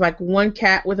guys. There was like one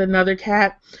cat with another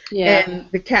cat, and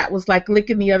the cat was like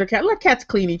licking the other cat. Let cats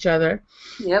clean each other.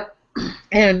 Yep.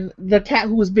 And the cat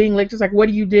who was being licked was like, "What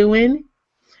are you doing?"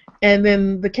 And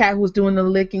then the cat who was doing the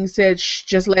licking said, "Shh,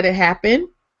 just let it happen."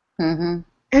 Mm-hmm.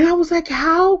 And I was like,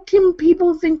 how can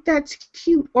people think that's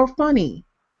cute or funny?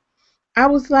 I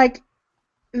was like,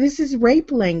 this is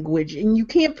rape language, and you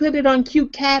can't put it on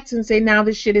cute cats and say now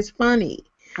this shit is funny.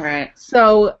 Right.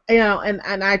 So, and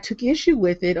I took issue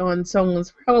with it on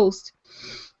someone's post.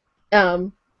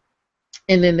 And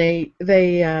then they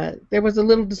there was a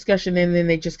little discussion, and then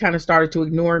they just kind of started to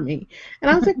ignore me. And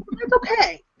I was like, well, that's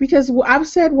okay, because I've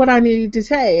said what I needed to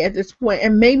say at this point,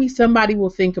 and maybe somebody will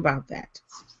think about that.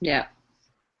 Yeah.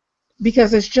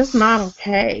 Because it's just not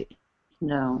okay.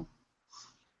 No.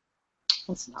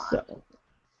 It's not. So,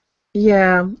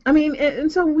 yeah, I mean,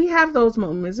 and so we have those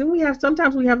moments, and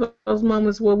sometimes we have those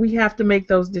moments where we have to make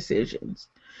those decisions,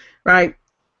 right?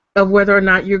 Of whether or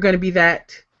not you're going to be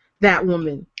that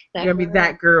woman. You're going to be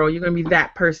that girl. You're going to be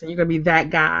that person. You're going to be that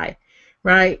guy,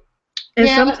 right? And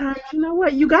sometimes, you know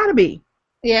what? You got to be.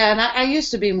 Yeah, and I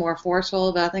used to be more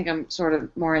forceful, but I think I'm sort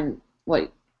of more in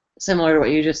similar to what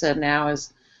you just said now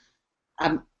is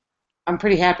I'm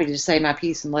pretty happy to just say my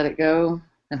piece and let it go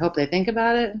and hope they think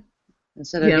about it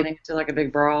instead of getting into like a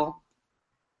big brawl.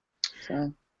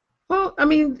 So. Well, I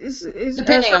mean, it's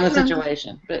depending on the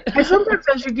situation. But and sometimes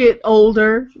as you get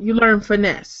older, you learn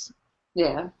finesse.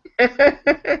 Yeah.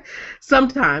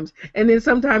 Sometimes, and then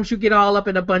sometimes you get all up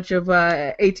in a bunch of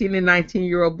 18 and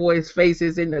 19-year-old boys'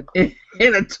 faces in a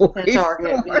toy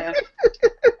Target, yeah.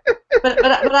 But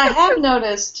I have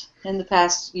noticed in the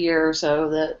past year or so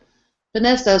that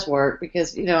finesse does work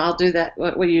because I'll do that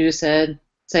what you just said,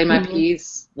 say my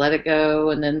piece, let it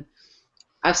go, and then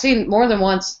I've seen more than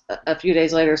once a few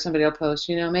days later somebody will post,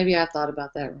 maybe I thought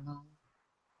about that wrong.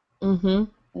 Mm-hmm.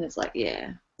 And it's like,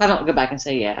 yeah. I don't go back and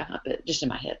say yeah, but just in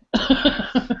my head.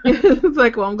 It's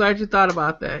like, well, I'm glad you thought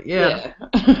about that. Yeah.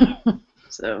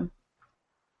 So,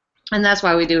 and that's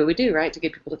why we do what we do, right? To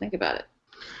get people to think about it.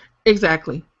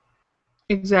 Exactly.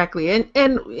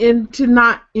 And to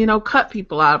not, cut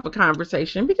people out of a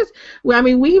conversation because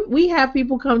we have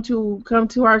people come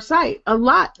to our site a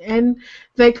lot, and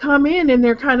they come in and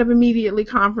they're kind of immediately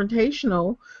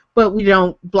confrontational, but we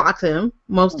don't block them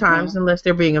most times unless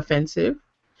they're being offensive,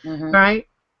 right?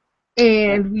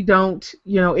 And we don't,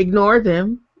 ignore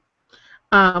them.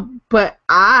 But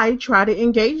I try to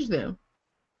engage them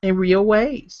in real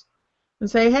ways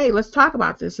and say, hey, let's talk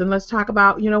about this, and let's talk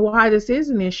about, why this is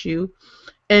an issue,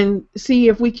 and see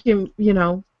if we can,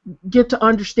 get to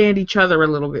understand each other a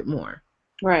little bit more.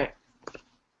 Right.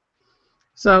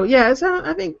 So, yeah,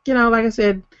 I think, like I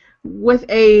said, with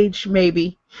age,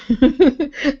 maybe,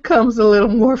 comes a little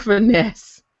more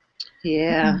finesse.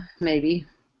 Yeah, maybe.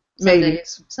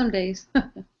 Some days.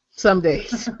 Some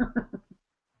days.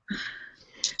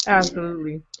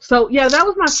 Absolutely. So, yeah, that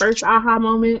was my first aha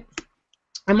moment.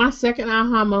 And my second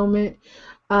aha moment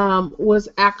was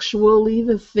actually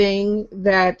the thing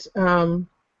that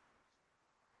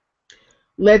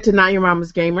led to Not Your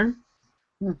Mama's Gamer.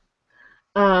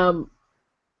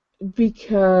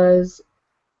 Because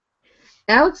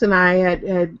Alex and I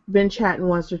had been chatting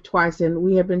once or twice, and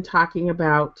we had been talking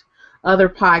about other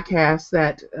podcasts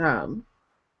that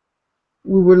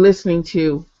we were listening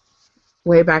to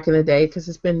way back in the day, because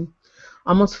it's been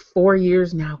almost 4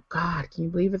 years now. God, can you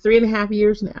believe it? 3.5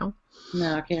 years now.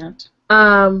 No, I can't.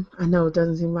 I know it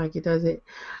doesn't seem like it, does it?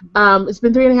 It's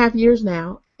been 3.5 years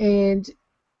now, and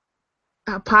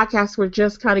podcasts were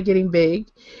just kind of getting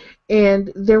big,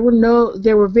 and there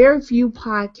were very few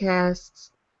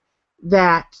podcasts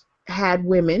that had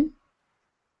women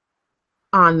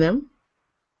on them.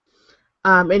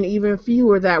 And even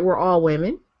fewer that were all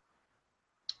women.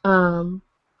 And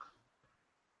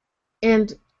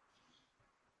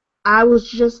I was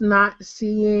just not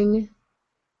seeing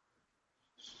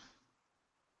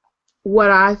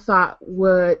what I thought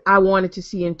I wanted to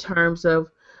see in terms of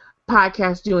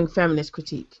podcasts doing feminist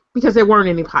critique, because there weren't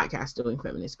any podcasts doing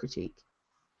feminist critique.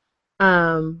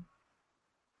 There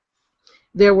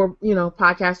were,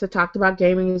 podcasts that talked about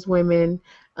gaming as women,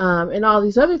 and all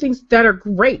these other things that are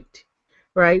great.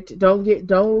 Right? Don't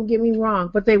get me wrong,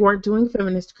 but they weren't doing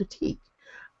feminist critique,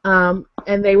 and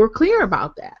they were clear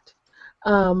about that.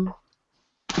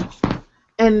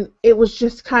 And it was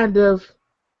just kind of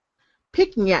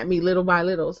picking at me little by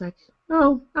little. It's like,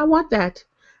 oh, I want that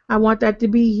to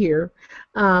be here,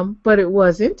 but it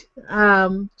wasn't.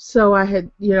 So I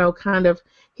had, kind of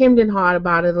hemmed and hawed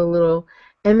about it a little,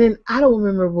 and then I don't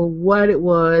remember what it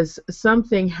was.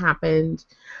 Something happened.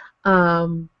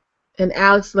 And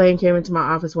Alex Lane came into my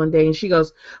office one day, and she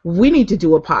goes, we need to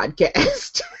do a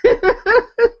podcast.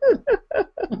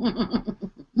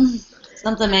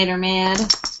 Something made her mad.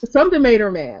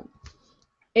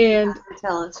 And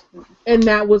tell us. And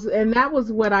that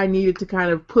was what I needed to kind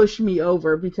of push me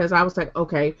over, because I was like,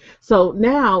 okay, so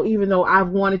now, even though I've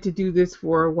wanted to do this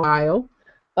for a while,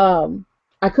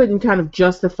 I couldn't kind of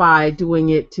justify doing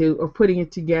it to or putting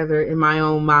it together in my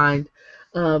own mind,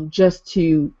 just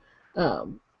to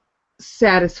um,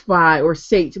 satisfy or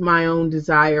sate my own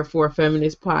desire for a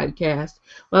feminist podcast.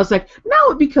 Well, I was like, now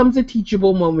it becomes a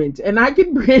teachable moment, and I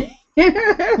can bring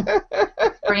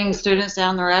Bring students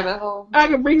down the rabbit hole. I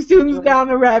can bring students down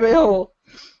the rabbit hole.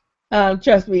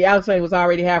 Trust me, Alex Lane was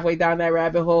already halfway down that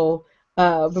rabbit hole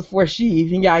before she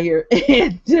even got here,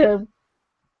 and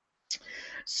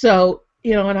so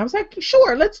and I was like,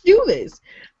 sure, let's do this.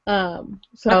 So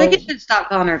I think you should stop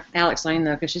calling her Alex Lane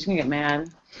though, because she's gonna get mad.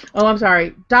 Oh, I'm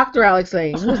sorry, Dr. Alex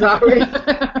Lane was already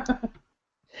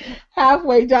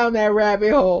halfway down that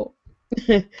rabbit hole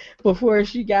before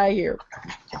she got here.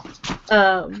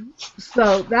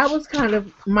 So that was kind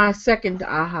of my second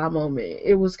aha moment.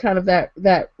 It was kind of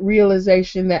that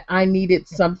realization that I needed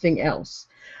something else.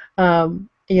 I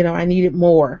needed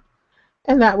more,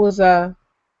 and that was that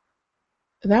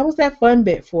fun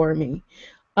bit for me.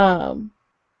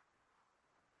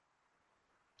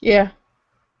 Yeah.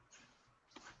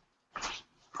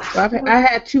 So I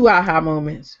had 2 aha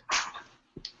moments.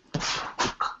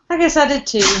 I guess I did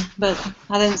too, but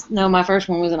I didn't know my first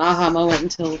one was an aha moment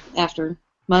until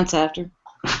months after,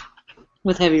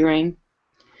 with heavy rain.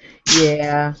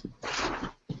 Yeah.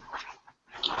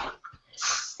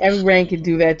 Heavy rain can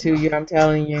do that to you, I'm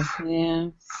telling you. Yeah.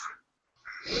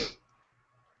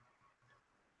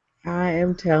 I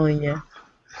am telling you.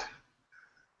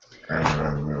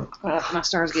 My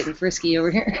star's getting frisky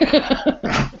over here.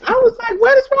 I was like,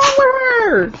 what is wrong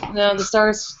with her? No, the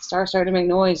star's starting to make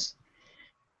noise.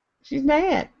 She's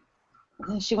mad.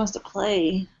 She wants to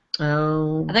play.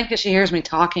 Oh. I think because she hears me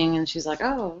talking and she's like,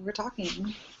 oh, we're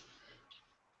talking.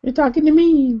 You're talking to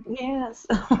me. Yes.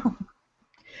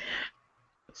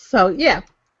 So, yeah.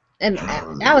 And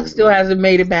Alex still hasn't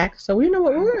made it back. So, you know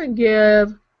what?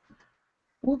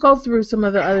 We'll go through some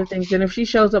of the other things. And if she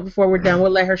shows up before we're done,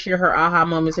 we'll let her share her aha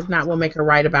moments. If not, we'll make her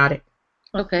write about it.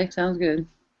 Okay, sounds good.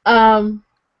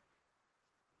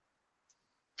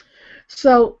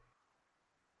 So,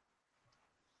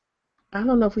 I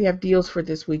don't know if we have deals for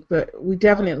this week, but we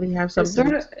definitely have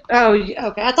something. Oh,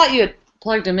 okay. I thought you had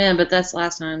plugged them in, but that's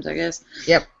last time's, I guess.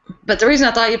 Yep. But the reason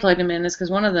I thought you plugged them in is because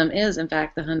one of them is, in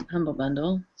fact, the Humble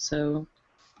Bundle. So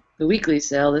the weekly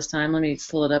sale this time. Let me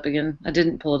pull it up again. I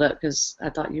didn't pull it up because I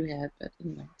thought you had, but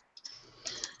anyway.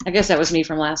 I guess that was me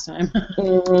from last time.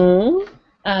 Mm-hmm.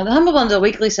 The Humble Bundle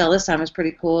weekly sale this time is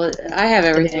pretty cool. I have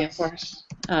everything, of course.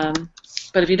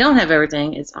 But if you don't have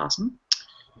everything, it's awesome.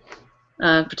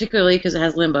 Particularly because it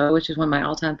has Limbo, which is one of my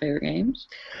all-time favorite games.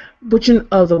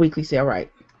 The weekly sale,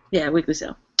 right? Yeah, weekly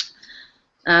sale.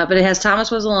 But it has Thomas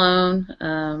Was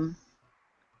Alone.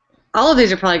 All of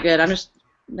these are probably good. I'm just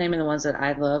naming the ones that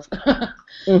I love.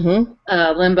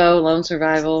 Mm-hmm. Limbo, Lone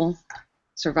Survivor,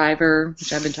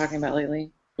 which I've been talking about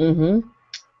lately. Mm-hmm.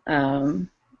 And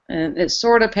it's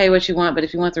sort of pay what you want, but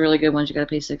if you want the really good ones, you got to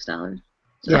pay $6. So.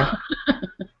 Yeah.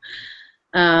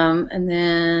 And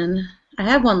then I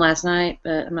had one last night,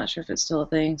 but I'm not sure if it's still a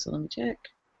thing, so let me check.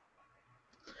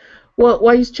 Well,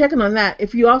 while you're checking on that,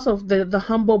 if you also the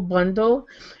Humble Bundle,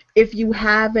 if you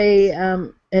have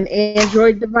an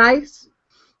Android device,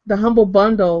 the Humble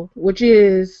Bundle, which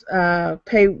is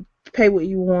pay what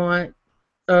you want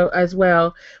as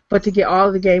well, but to get all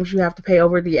of the games you have to pay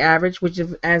over the average, which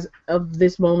is, as of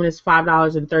this moment is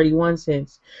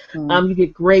 $5.31. Mm-hmm. You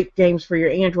get great games for your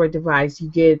Android device. You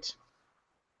get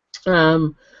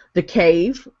The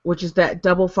Cave, which is that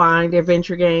Double Fine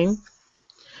adventure game.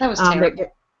 That was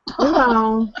terrible.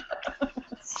 No.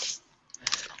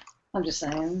 I'm just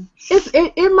saying.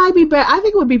 It might be better. I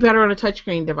think it would be better on a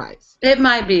touchscreen device. It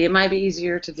might be. It might be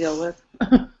easier to deal with.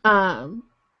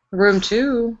 Room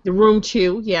 2. The Room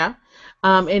 2, yeah.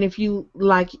 And if you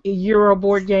like Euro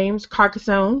board games,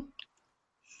 Carcassonne,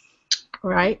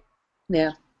 right?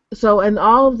 Yeah. So, and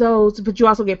all of those, but you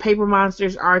also get Paper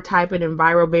Monsters, R-Type, and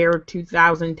EnviroBear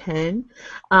 2010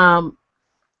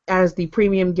 as the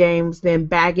premium games. Then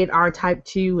Baggett, R-Type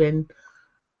 2, and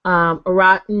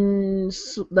Rotten,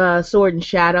 the Sword and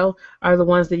Shadow are the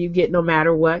ones that you get no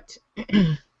matter what.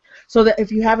 So that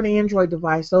if you have an Android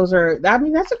device, that's a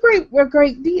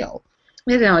great deal.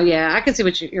 Yeah, I can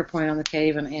see your point on The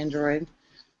Cave and Android.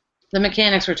 The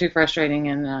mechanics were too frustrating,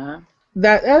 and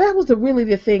that was really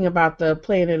the thing about the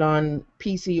playing it on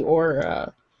PC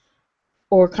or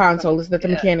console, is that the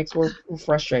mechanics were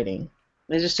frustrating.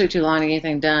 They just took too long to get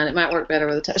anything done. It might work better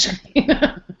with a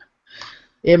touchscreen.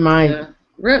 It might.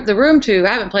 The Room 2,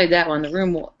 I haven't played that one.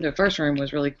 The first room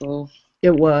was really cool.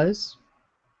 It was.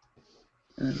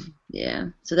 Yeah,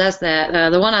 so that's that.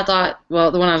 The one I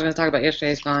was going to talk about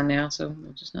yesterday is gone now, so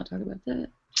we'll just not talk about that.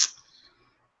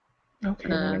 Okay.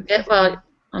 That makes Yeah, sense. well,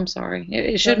 I'm sorry.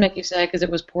 It should make you sad because it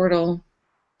was Portal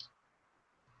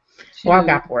Well, I 2.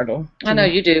 got Portal I know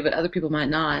too, you do, but other people might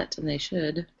not, and they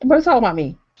should. but it's all about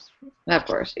me. Of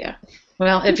course, yeah.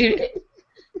 Well, if you,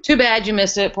 too bad you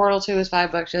missed it. Portal 2 was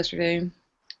 $5 yesterday.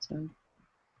 So, And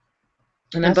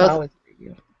and that's both always for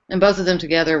you. and both of them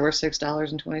together were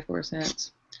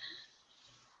 $6.24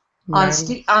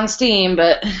 Nice. on Steam,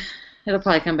 but it'll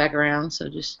probably come back around. So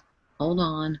just hold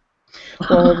on.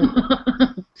 Well,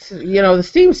 the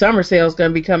Steam Summer Sale is going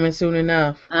to be coming soon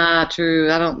enough.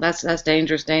 True. I don't. That's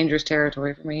dangerous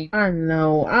territory for me. I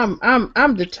know.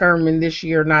 I'm determined this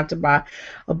year not to buy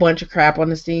a bunch of crap on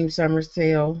the Steam Summer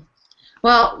Sale.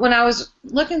 Well, when I was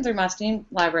looking through my Steam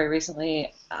library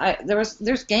recently,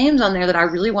 there's games on there that I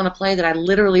really want to play that I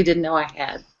literally didn't know I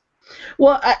had.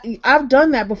 Well, I've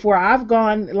done that before. I've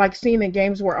gone seen that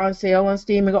games were on sale on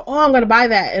Steam and go, oh, I'm going to buy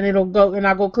that, and I'll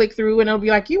go click through and it'll be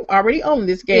like, you already own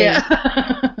this game.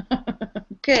 Yeah.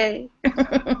 Okay.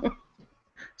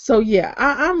 So yeah,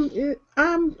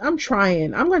 I'm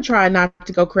trying. I'm going to try not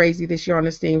to go crazy this year on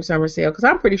the Steam Summer Sale because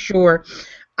I'm pretty sure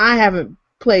I haven't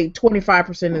played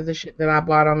 25% of the shit that I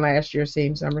bought on last year's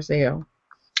Steam Summer Sale.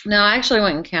 No, I actually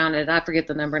went and counted. I forget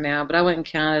the number now, but I went and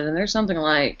counted, and there's something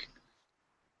like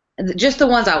just the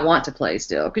ones I want to play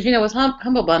still. Because, with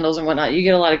Humble Bundles and whatnot, you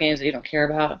get a lot of games that you don't care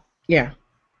about. Yeah.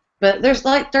 But there's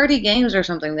like 30 games or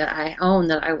something that I own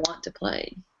that I want to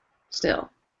play still.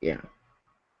 Yeah.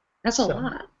 That's a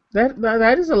lot.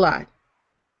 That is a lot.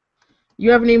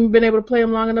 You haven't even been able to play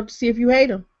them long enough to see if you hate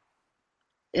them.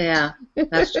 Yeah,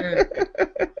 that's true.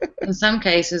 In some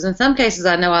cases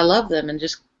I know I love them and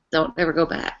just don't ever go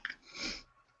back.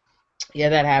 Yeah,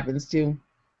 that happens too.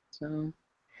 So,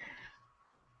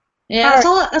 yeah,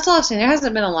 that's all I've seen. There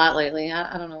hasn't been a lot lately.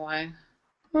 I don't know why.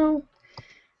 Well,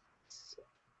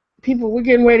 we're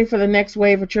getting ready for the next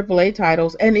wave of AAA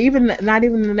titles, and not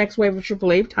even the next wave of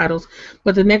AAA titles,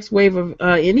 but the next wave of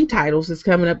indie titles is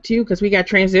coming up too, because we got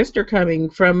Transistor coming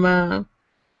from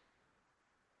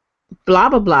blah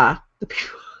blah blah.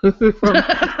 From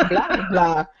blah blah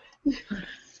blah.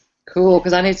 Cool,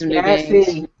 because I need some new games.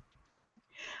 See.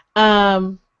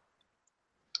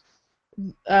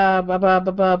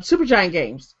 Supergiant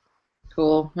Games.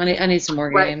 Cool. I need some more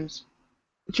games.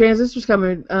 Transistor's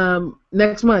coming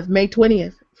next month, May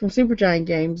 20th, from Supergiant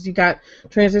Games. You got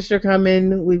Transistor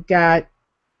coming. We've got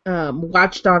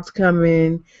Watch Dogs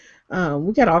coming.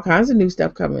 We got all kinds of new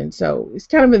stuff coming. So it's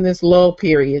kind of in this lull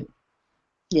period.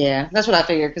 Yeah, that's what I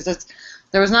figured, because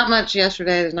there was not much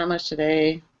yesterday. There's not much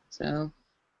today. So.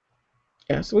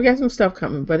 Yeah, so we got some stuff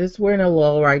coming, but we're in a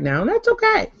lull right now, and that's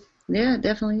okay. Yeah, it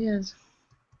definitely is.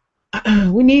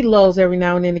 We need lulls every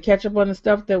now and then to catch up on the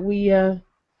stuff that we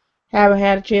haven't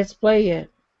had a chance to play yet.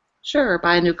 Sure,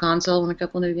 buy a new console and a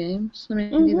couple new games. I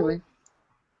mean, either way.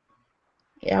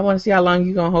 Yeah, I want to see how long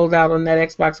you're going to hold out on that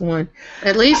Xbox One.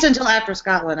 At least until after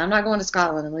Scotland. I'm not going to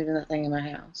Scotland and leaving that thing in my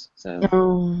house. So.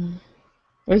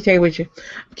 Let me take it with you.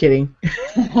 I'm kidding.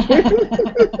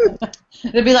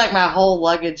 It'd be like my whole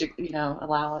luggage,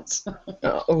 allowance.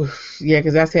 Oh, yeah,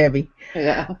 because that's heavy.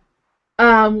 Yeah.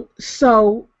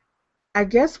 So I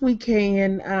guess we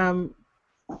can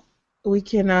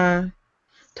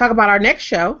talk about our next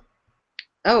show.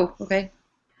 Oh, okay.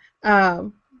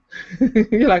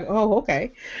 You're like, oh,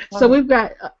 okay. So we've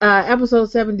got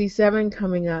episode 77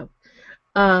 coming up,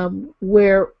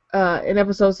 where in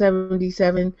episode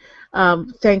 77,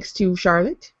 thanks to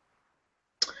Charlotte,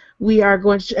 we are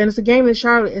going to, and it's a game that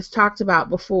Charlotte has talked about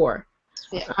before.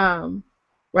 Yeah.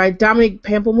 Right, Dominic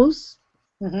Pamplemousse,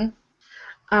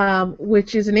 Mm-hmm.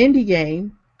 which is an indie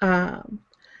game that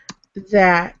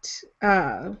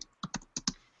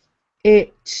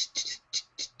it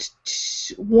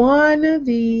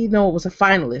was a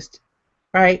finalist,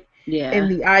 right? Yeah. In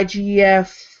the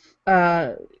IGF,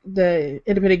 the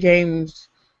Independent Games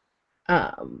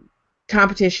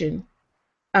competition.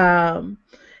 And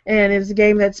it's a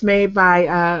game that's made by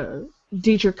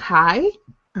Deidre Kai.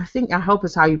 I hope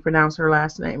is how you pronounce her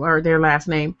last name, or their last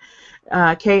name,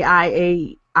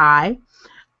 Kiai.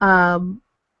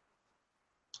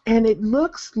 And it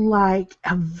looks like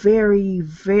a very,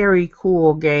 very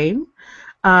cool game.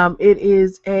 It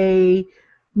is a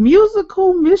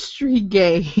musical mystery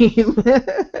game.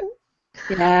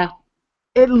 Yeah.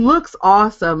 It looks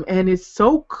awesome, and it's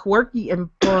so quirky and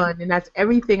fun, and that's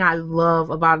everything I love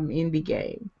about an indie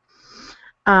game.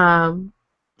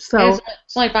 So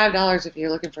it's only $5 if you're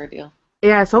looking for a deal.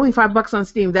 Yeah, it's only $5 on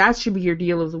Steam. That should be your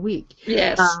deal of the week.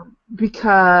 Yes.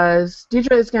 Because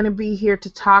Deidre is going to be here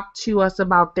to talk to us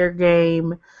about their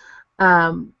game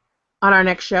on our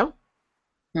next show.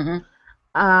 Mm-hmm.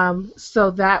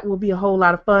 So that will be a whole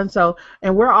lot of fun. So,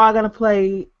 and we're all gonna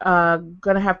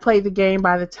have played the game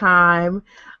by the time,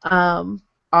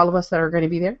 all of us that are going to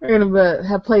be there are going to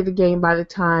have played the game by the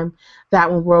time that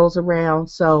one rolls around.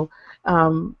 So,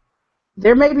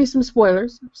 there may be some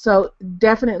spoilers. So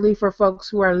definitely for folks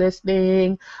who are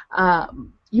listening,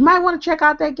 you might want to check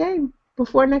out that game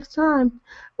before next time,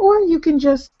 or you can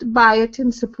just buy it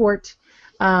and support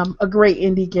a great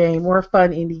indie game or a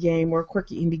fun indie game or a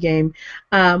quirky indie game.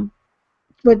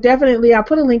 But definitely, I'll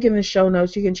put a link in the show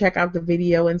notes. You can check out the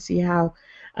video and see how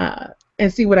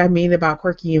and see what I mean about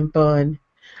quirky and fun.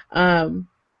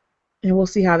 And we'll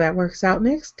see how that works out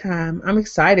next time. I'm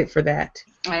excited for that.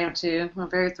 I am too. I'm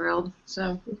very thrilled.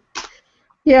 So.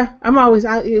 Yeah, I'm always.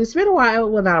 It's been a while.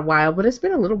 Well, not a while, but it's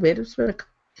been a little bit. It's been a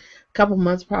couple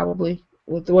months probably,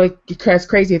 with the way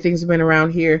crazy things have been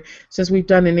around here since we've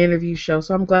done an interview show.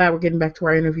 So I'm glad we're getting back to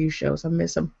our interview shows. I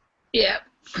miss them. Yeah.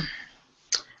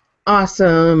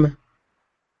 Awesome.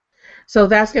 So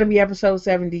that's going to be episode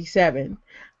 77.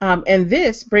 And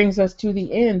this brings us to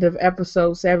the end of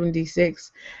episode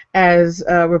 76, as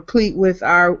replete with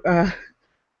our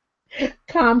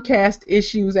Comcast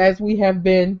issues as we have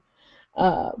been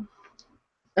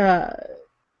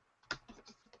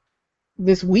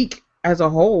this week as a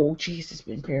whole. Jeez, it's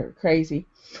been crazy.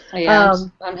 Yeah,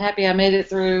 I'm happy I made it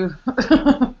through.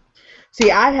 See,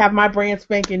 I have my brand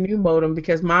spanking new modem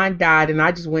because mine died, and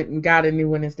I just went and got a new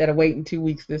one instead of waiting 2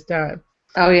 weeks this time.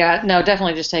 Oh, yeah. No,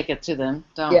 definitely just take it to them.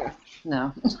 Don't. Yeah.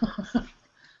 No.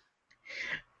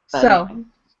 So,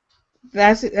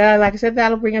 that's like I said,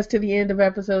 that'll bring us to the end of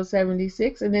episode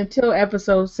 76. And until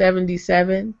episode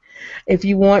 77, if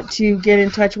you want to get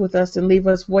in touch with us and leave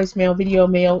us voicemail, video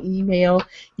mail, email,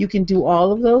 you can do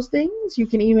all of those things. You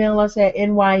can email us at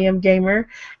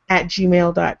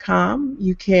nymgamer@gmail.com.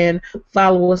 You can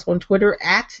follow us on Twitter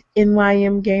at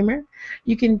nymgamer.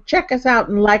 You can check us out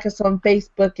and like us on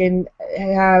Facebook and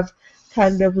have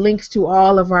kind of links to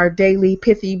all of our daily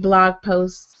pithy blog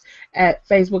posts at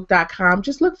facebook.com.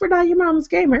 Just look for Not Your Mama's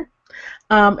Gamer.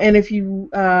 And if you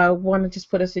want to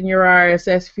just put us in your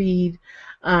RSS feed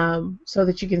so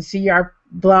that you can see our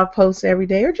blog posts every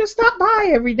day, or just stop by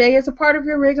every day as a part of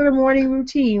your regular morning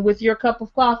routine with your cup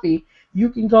of coffee, you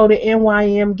can go to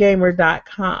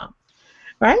nymgamer.com.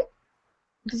 Right?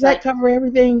 Does that cover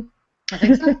everything? I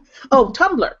think so. Oh,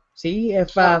 Tumblr. See,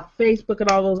 if Facebook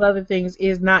and all those other things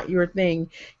is not your thing,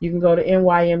 you can go to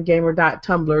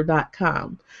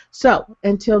nymgamer.tumblr.com. So,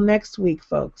 until next week,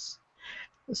 folks,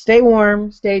 stay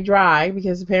warm, stay dry,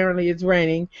 because apparently it's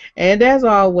raining, and as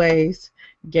always,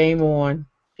 game on.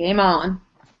 Game on.